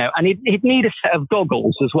here, you know, and he'd need a set of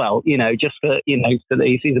goggles as well, you know, just for, you know, so that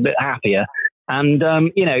he's a bit happier. And,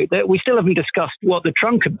 you know, we still haven't discussed what the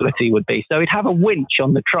trunk ability would be. So he'd have a winch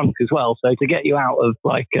on the trunk as well. So to get you out of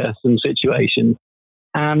like some situations.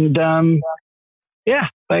 And, yeah,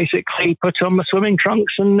 basically put on the swimming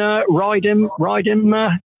trunks and ride him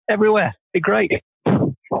everywhere. Be great.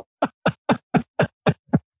 I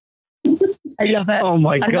love it. Oh,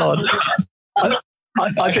 my God.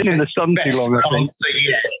 I've been in the sun too long, I think.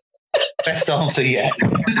 Best answer yet.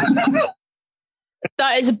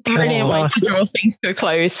 That is a brilliant way to draw things to a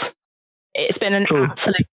close. It's been an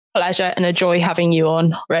absolute pleasure and a joy having you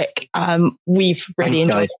on, Rick. We've really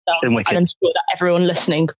enjoyed it, and I'm sure that everyone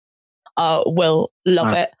listening will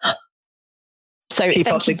love it. So keep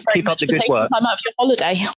up the good work. Time out of your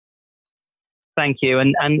holiday. Thank you,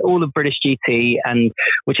 and all of British GT, and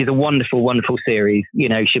which is a wonderful, wonderful series. You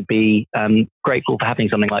know, should be grateful for having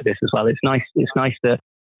something like this as well. It's nice that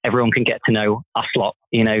everyone can get to know us lot,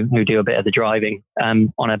 you know, who do a bit of the driving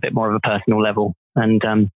on a bit more of a personal level. And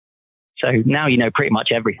so now you know pretty much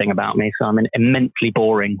everything about me. So I'm immensely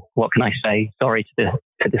boring. What can I say? Sorry to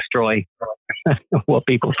destroy what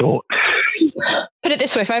people thought. Put it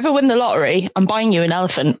this way: if I ever win the lottery, I'm buying you an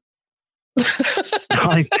elephant.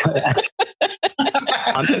 I'm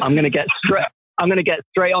going to get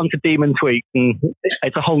straight onto Demon Tweaks, and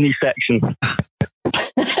it's a whole new section.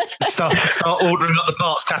 Start ordering up the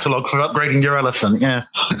parts catalogue for upgrading your elephant. Yeah.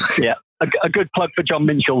 Yeah. A good plug for John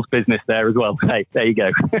Minshall's business there as well. Hey, there you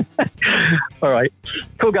go. All right.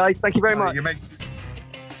 Cool, guys. Thank you very much.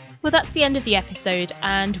 Well, that's the end of the episode,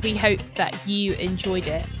 and we hope that you enjoyed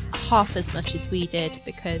it half as much as we did,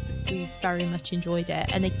 because we very much enjoyed it.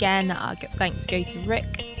 And again, our thanks go to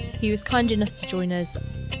Rick. He was kind enough to join us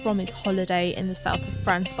from his holiday in the south of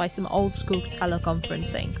France by some old school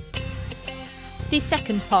teleconferencing. The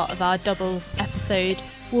second part of our double episode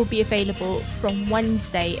will be available from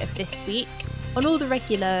Wednesday of this week on all the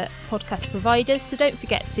regular podcast providers, so don't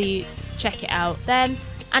forget to check it out then,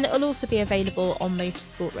 and it will also be available on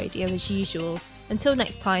Motorsport Radio as usual. Until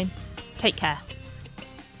next time, take care.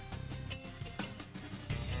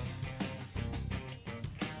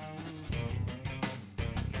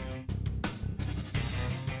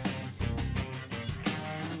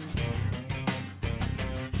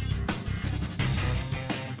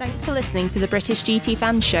 Thanks for listening to the British GT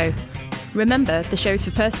Fan Show. Remember, the show is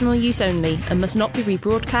for personal use only and must not be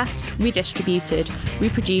rebroadcast, redistributed,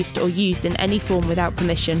 reproduced or used in any form without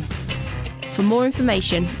permission. For more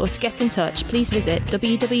information or to get in touch, please visit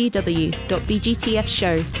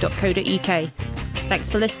www.bgtfshow.co.uk. Thanks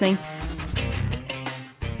for listening.